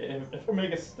 If I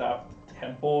make a stop at the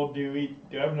temple, do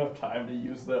I have enough time to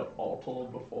use the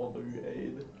altar before the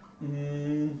raid?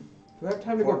 Do I have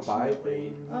time to go buy Fortunately,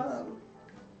 things?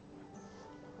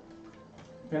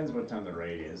 Depends what time the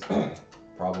raid is.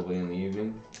 Probably in the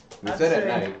evening. We I'd said say-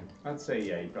 at night. I'd say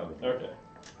yeah, you probably do. Okay.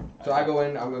 So I go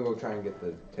in, I'm gonna go try and get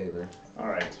the tailor. All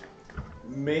right.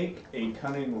 Make a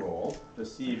cunning roll to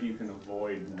see if you can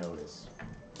avoid notice.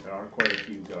 There are quite a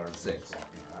few guards 6.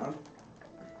 walking around.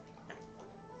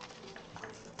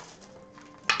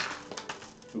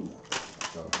 Ooh.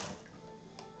 So,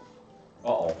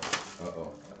 Uh-oh.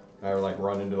 uh-oh. I like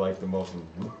run into like the most...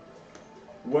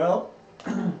 Well,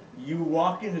 you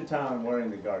walk into town wearing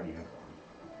the guard uniform,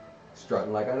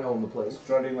 strutting like I own the place.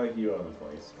 strutting like you own the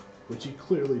place. Which he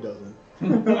clearly doesn't.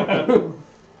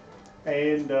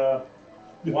 And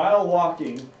while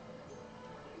walking,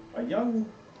 a young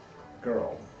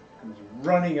girl comes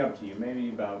running up to you, maybe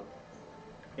about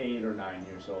 8 or 9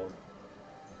 years old.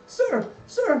 Sir,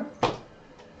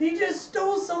 he just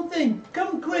stole something.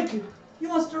 Come quick. You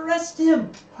must arrest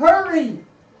him. Hurry.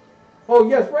 Oh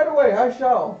yes, right away, I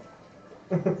shall.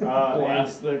 And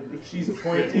Blast the. she's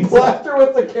pointing. Blast her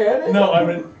with the cannon? No, I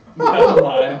mean, never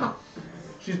mind.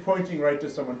 She's pointing right to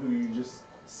someone who you just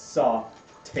saw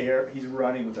tear. He's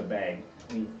running with a bag,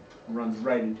 and he runs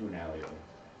right into an alleyway.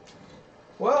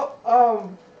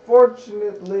 Well,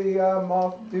 fortunately, I'm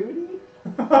off duty.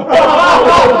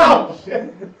 Oh,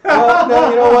 shit. Well, no,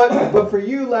 you know what? But for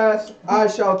you, lass, I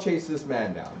shall chase this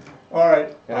man down. All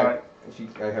right. And All right.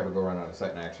 I have her go run out of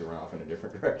sight and I actually run off in a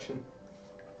different direction.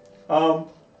 Um.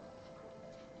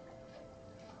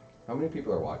 How many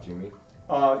people are watching me?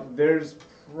 There's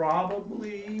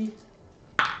probably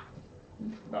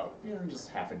about just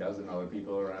half a dozen other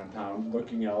people around town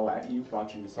looking all at you,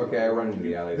 watching. Okay, I run into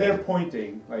the alley. They're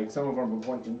pointing, like some of them are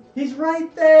pointing. He's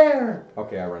right there.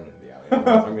 Okay, I run into the alley.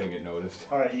 I'm gonna get noticed.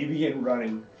 All right, you begin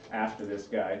running after this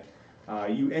guy.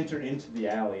 You enter into the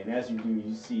alley, and as you do,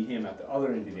 you see him at the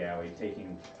other end of the alley,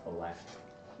 taking a left,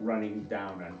 running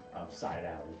down a side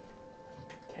alley.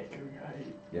 Take a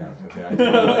right. Yeah, okay.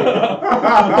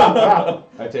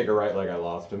 I take a right like I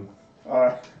lost him.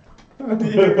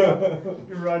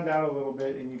 You run down a little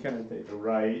bit, and you kind of take a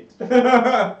right.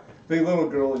 The little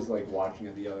girl is like watching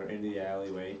at the other end of the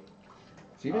alleyway.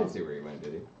 She didn't see where he went,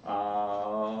 did he?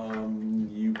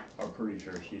 You are pretty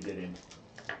sure she didn't.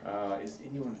 Is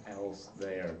anyone else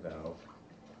there, though?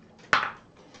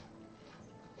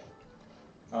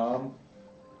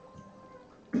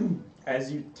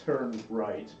 As you turn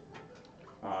right,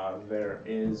 there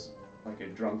is like a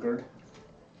drunkard,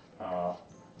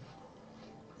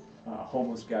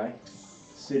 homeless guy,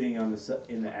 sitting on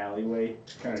in the alleyway,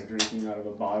 kind of drinking out of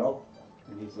a bottle,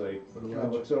 and he's like, kind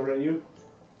of looks over at you,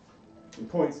 and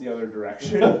points the other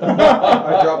direction.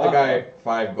 I dropped the guy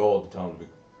 5 gold to tell him to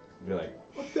be like,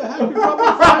 What the heck? You dropped me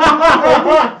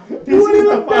 5 gold? You wouldn't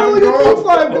even barely get me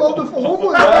 5 gold if a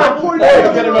homeless guy pointed Hey,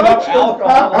 in get him the enough direction.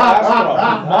 alcohol to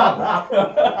last him a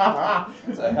month.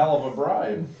 It's a hell of a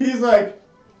bribe. He's like,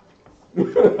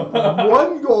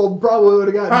 1 gold probably would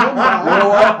have gotten him you know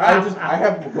by. what? I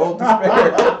have gold to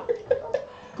spare.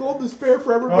 Gold to spare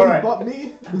for everybody All right. but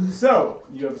me. so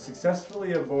you have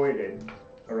successfully avoided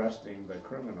arresting the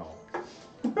criminal.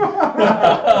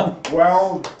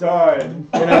 Well done.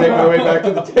 And I make my way back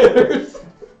to the tailors.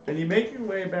 And you make your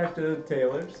way back to the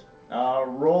tailor's.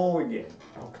 Roll again.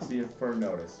 See if for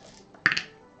notice.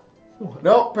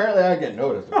 No, apparently I get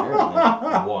noticed. Apparently.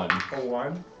 1. A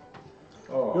 1.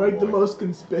 Oh, You're like the boy. most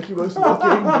conspicuous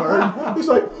looking bird. He's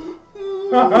like,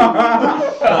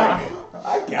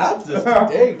 I got this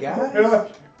today, guys. You're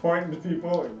like pointing to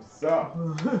people and sup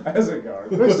as a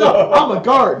guard. what's up? I'm a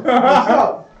guard. What's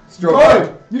up? Stroke.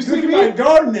 Guard. You see Look at my me?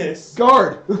 guardness.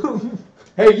 Guard.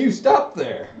 Hey, you stop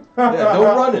there. Yeah,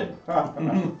 no running.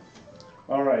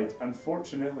 All right.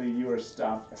 Unfortunately, you are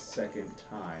stopped a second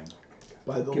time.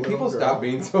 By the Can little people girl. stop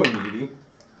being so needy?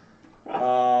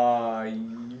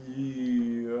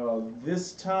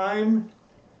 This time,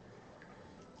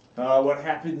 what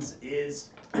happens is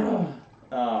an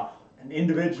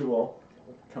individual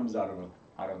comes out of a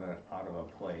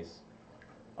place.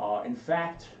 In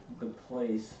fact, the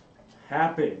place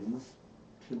happens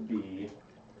to be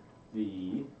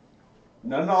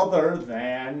none other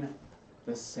than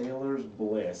the Sailor's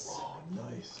Bliss. Oh,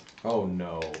 nice. Oh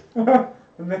no.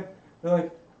 And they're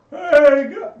like,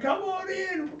 hey, come on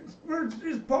in.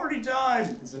 It's party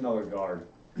time. It's another guard.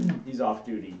 He's off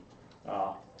duty.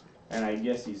 And I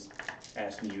guess he's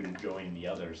asking you to join the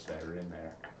others that are in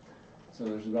there. So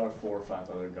there's about 4 or 5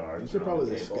 other guards. These are around probably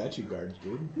the table. sketchy guards,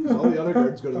 dude. 'Cause all the other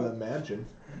guards go to the mansion.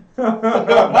 What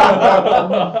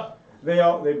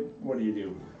do you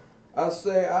do? I'll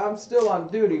say I'm still on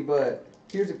duty, but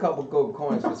here's a couple gold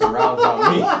coins for some rounds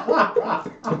on me.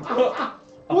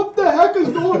 What the heck is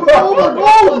going with all the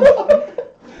gold?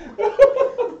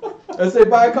 I say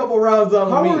buy a couple rounds on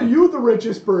How me. are you the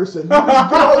richest person? You just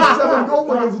get all 7 gold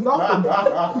like it's nothing.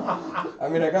 I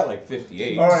mean, I got like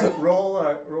 58. All right,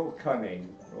 roll cunning.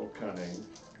 Roll cunning.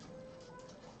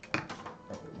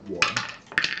 1.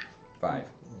 5.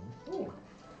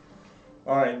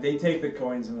 All right, they take the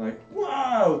coins and like,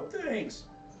 wow, thanks.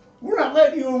 We're not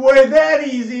letting you away that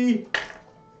easy.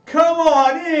 Come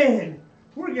on in.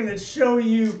 We're gonna show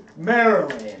you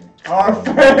Maryland, our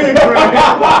favorite.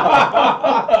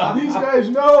 These guys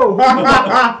know.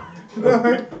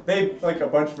 They, like a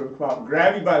bunch of them come out,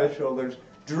 grab you by the shoulders,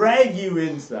 drag you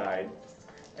inside,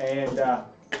 and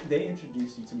they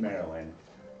introduce you to Maryland.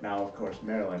 Now, of course,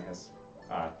 Maryland has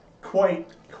quite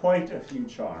a few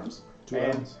charms. 2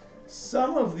 and rounds.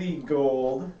 some of the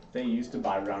gold they used to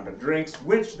buy a round of drinks,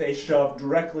 which they shove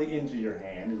directly into your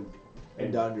hand.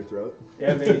 And down your throat.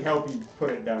 And they help you put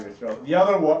it down your throat. The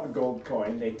other gold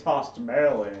coin they toss to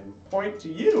Marilyn and point to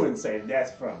you and say,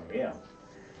 that's from him.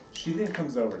 She then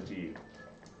comes over to you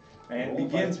and Roll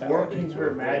begins vitality working to her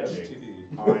a magic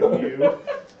STD. on you.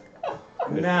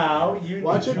 Now you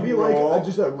Watch need it to be roll, like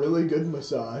just a really good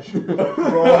massage.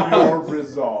 roll your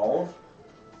resolve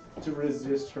to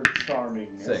resist her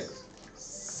charmingness. 6.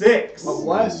 6.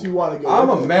 Unless you want to go. I'm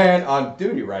a with it. man on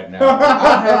duty right now.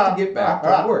 I have to get back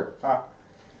to work. Boss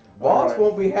Alright.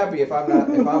 won't be happy if I'm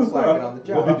slacking on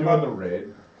the We'll be job. doing the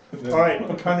raid. All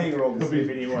right, cunning roll to see if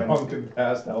anyone Drunk and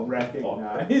passed out.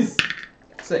 recognize.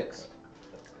 6.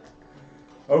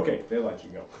 Okay, they let you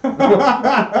go.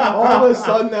 All of a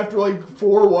sudden, after like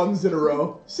 4 ones in a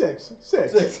row, 6.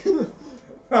 6.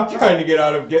 Trying to get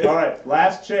out of All right,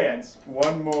 last chance.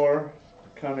 One more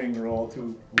cunning roll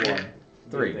to 1.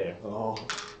 3. There. Oh.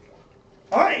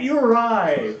 All right, you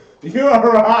arrive. You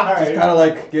arrive. Just kind of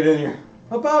like get in here.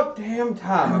 About damn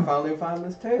time I finally found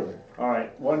this tailor. All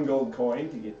right, 1 gold coin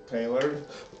to get tailored.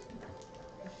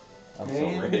 I'm so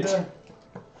And, rich.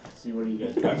 see what do you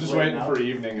guys? I'm just waiting for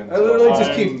evening. And I literally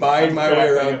just I'm- keep buying my way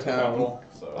crafting around at the town. temple,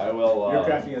 so. I will You're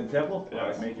crafting at the temple. All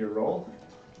Yes. right, make your roll.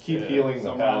 keep healing the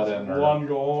Someone paladin has or 1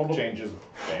 gold. changes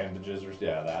bandages or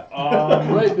that.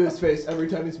 Right to his face every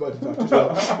time he's about to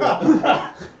talk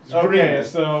to you. Okay,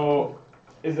 so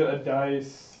is it a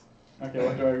dice? Okay,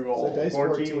 what do I roll? It's a dice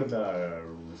 14 14. with a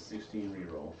 16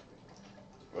 reroll.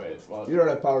 Wait, what? You don't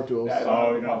have power tools. Yeah, I don't Oh,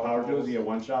 have you know power tools. tools. You get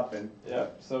 1 shot then.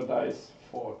 Yep, so dice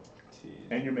 14.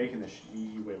 And you're making the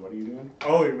wait, what are you doing?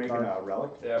 Oh, you're making a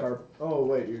relic? Yep. Oh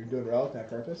wait, you're doing relic, not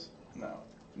carpus? No.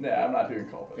 Yeah, I'm not doing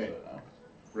culpus Okay. right now.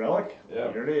 Relic?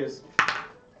 Yeah. Here it is.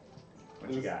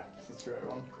 What you Is- got? Is this the right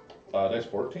one? Dice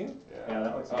 14? Yeah,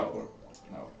 that looks like Oh,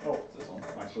 no. Oh, It's this one.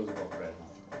 I suppose it's both red.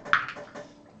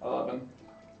 11.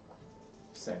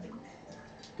 7.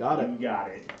 Got it. You got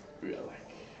it. Really?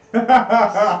 All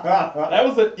That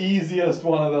was the easiest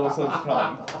one of those that's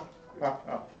come.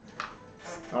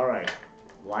 right.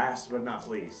 Last but not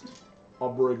least,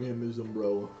 I'll bring him his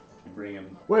umbrella. you bring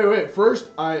him. Wait.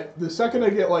 First, the second I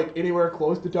get like anywhere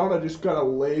close to town, I just kind of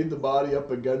lay the body up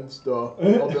against a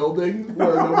building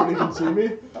where nobody can see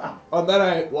me, and then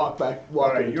I walk All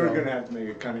right, into you're town. gonna have to make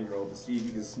a cunning roll to see if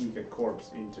you can sneak a corpse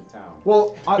into town.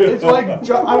 Well, it's like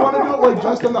I want to do it like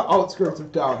just on the outskirts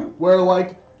of town, where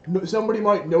like somebody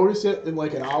might notice it in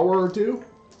like an hour or two.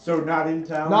 So not in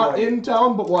town. Not like, in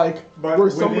town, but like but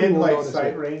where somebody within will like notice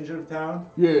sight it. range of town,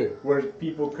 Yeah, where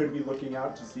people could be looking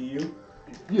out to see you.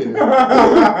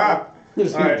 yeah.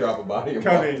 Just All gonna right. drop a body.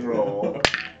 Cunning roll.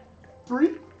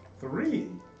 3. 3.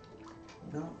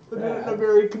 In a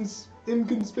very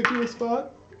inconspicuous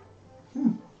spot.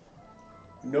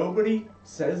 Nobody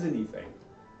says anything.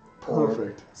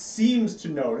 Perfect. Seems to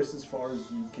notice, as far as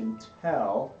you can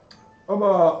tell. I'm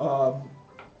gonna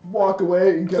walk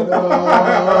away and kind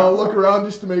of look around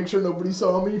just to make sure nobody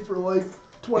saw me for like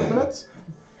 20 minutes.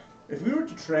 If we were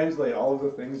to translate all of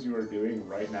the things you are doing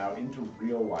right now into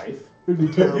real life, It'd be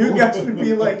terrible. you guys would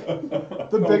be like the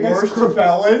the biggest worst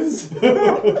felons.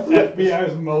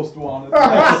 FBI's most wanted.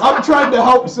 I'm trying to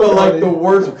help But somebody. like the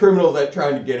worst criminals at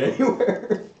trying to get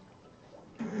anywhere.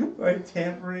 Like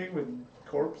tampering with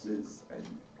corpses. And,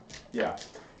 yeah.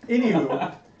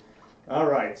 Anywho. All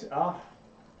right.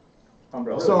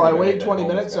 Umbrella. So I Really wait that 20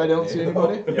 homeless minutes, guy I don't today. see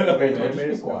anybody? Yeah, wait Yeah, 20 just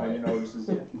minutes, be no one quiet. notices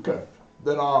you. Okay.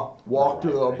 Then I'll walk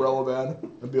to the umbrella man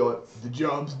and be like, the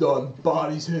job's done,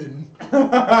 body's hidden,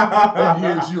 and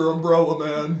here's your umbrella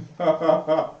man.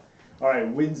 All right,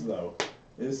 Winslow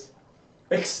is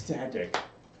ecstatic.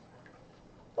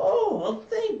 Oh, well,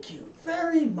 thank you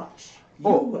very much. You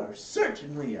Oh. are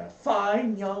certainly a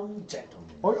fine young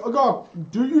gentleman. I got,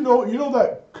 do you know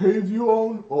that cave you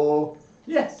own?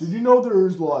 Yes. Did you know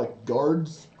there's like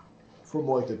guards from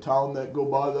like the town that go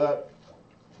by that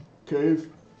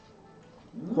cave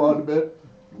quite a bit?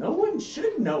 No one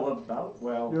should know about,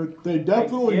 well, Yeah, they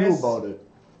definitely knew guess- about it.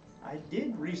 I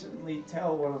did recently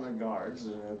tell one of the guards,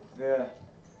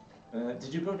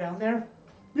 did you go down there?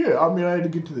 Yeah, I mean I had to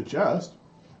get to the chest.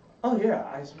 Oh yeah,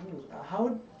 I suppose.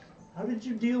 How did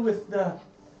you deal with the...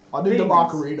 I did the Things.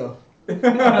 Macarena.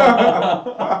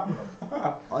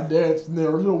 I danced and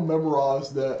there was no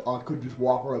memorized that I could just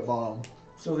walk right by them.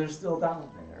 So they're still down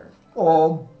there.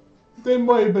 They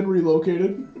might have been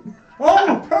relocated.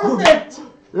 Oh, perfect!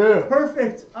 Yeah.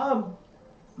 Perfect.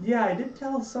 Yeah, I did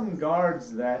tell some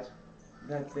guards that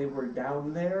they were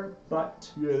down there,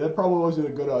 but Yeah, that probably wasn't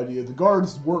a good idea. The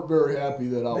guards weren't very happy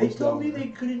that I they was told down me there. they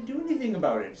couldn't do anything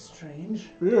about it. Strange.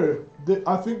 Yeah,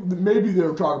 I think that maybe they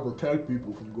were trying to protect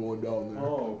people from going down there.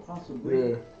 Oh,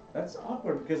 possibly. Yeah. That's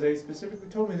awkward because they specifically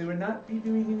told me they would not be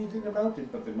doing anything about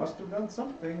it, but they must have done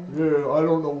something. Yeah, I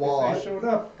don't know If why. they showed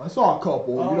up. I saw a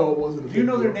couple. It wasn't a Do you big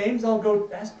know their deal. names? I'll go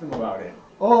ask them about it.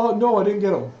 No, I didn't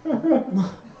get them.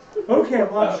 Okay,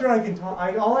 well, I'm sure I can talk.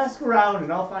 I'll ask around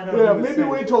and I'll find out. Yeah, who was maybe sent.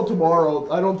 wait till tomorrow.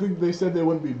 I don't think they said they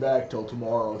wouldn't be back till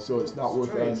tomorrow, so it's not worth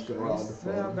Strange. asking around. to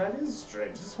find. That is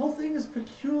strange. This whole thing is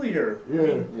peculiar.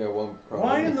 Yeah, Yeah, well, probably.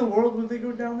 Why in the world would they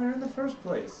go down there in the first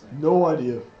place? no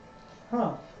idea.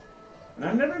 Huh. And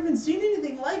I've never even seen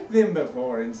anything like them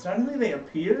before, and suddenly they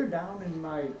appear down in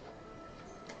my...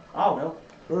 Oh, well,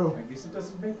 Oh, I guess it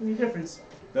doesn't make any difference.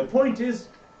 The point is,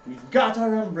 we've got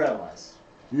our umbrellas,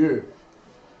 yeah,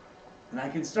 and I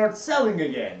can start selling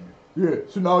again. yeah.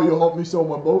 So now you'll help me sell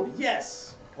my boat?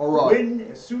 Yes. All right,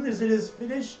 As soon as it is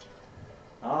finished,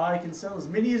 I can sell as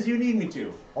many as you need me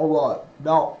to. all right.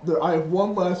 Now, I have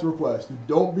one last request.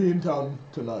 Don't be in town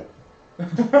tonight.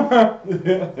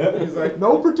 He's like,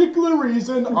 No particular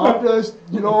reason. I'm just,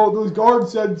 those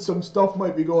guards said some stuff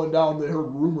might be going down. They heard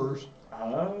rumors.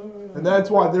 And that's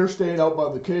why they're staying out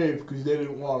by the cave, because they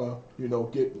didn't want to,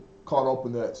 get caught up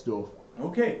in that stuff.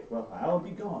 Okay, well, I'll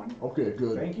be gone. Okay,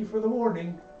 good. Thank you for the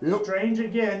warning. Yep. Strange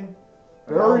again.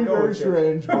 but I'll Very, go very with you.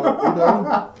 strange,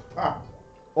 but,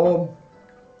 all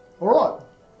right.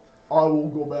 I will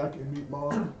go back and meet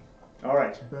my All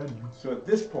right. companions. So at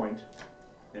this point,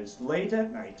 it's late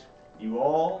at night. You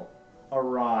all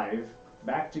arrive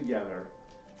back together,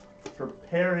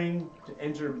 preparing to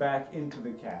enter back into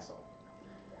the castle.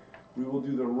 We will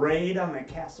do the raid on the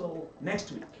castle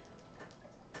next week.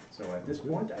 So at this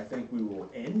point, I think we will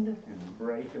end and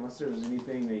break, unless there's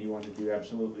anything that you want to do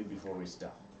absolutely before we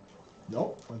stop.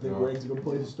 Nope, I think No. raid's a good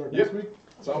place to start Yep. next week.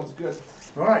 Sounds good.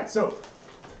 All right, so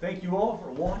thank you all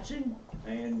for watching,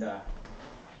 and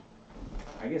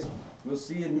I guess we'll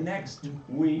see you next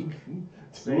week.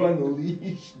 To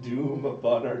unleash doom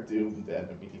upon our doomed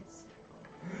enemies.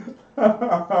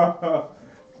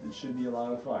 It should be a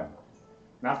lot of fun.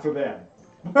 Not for them.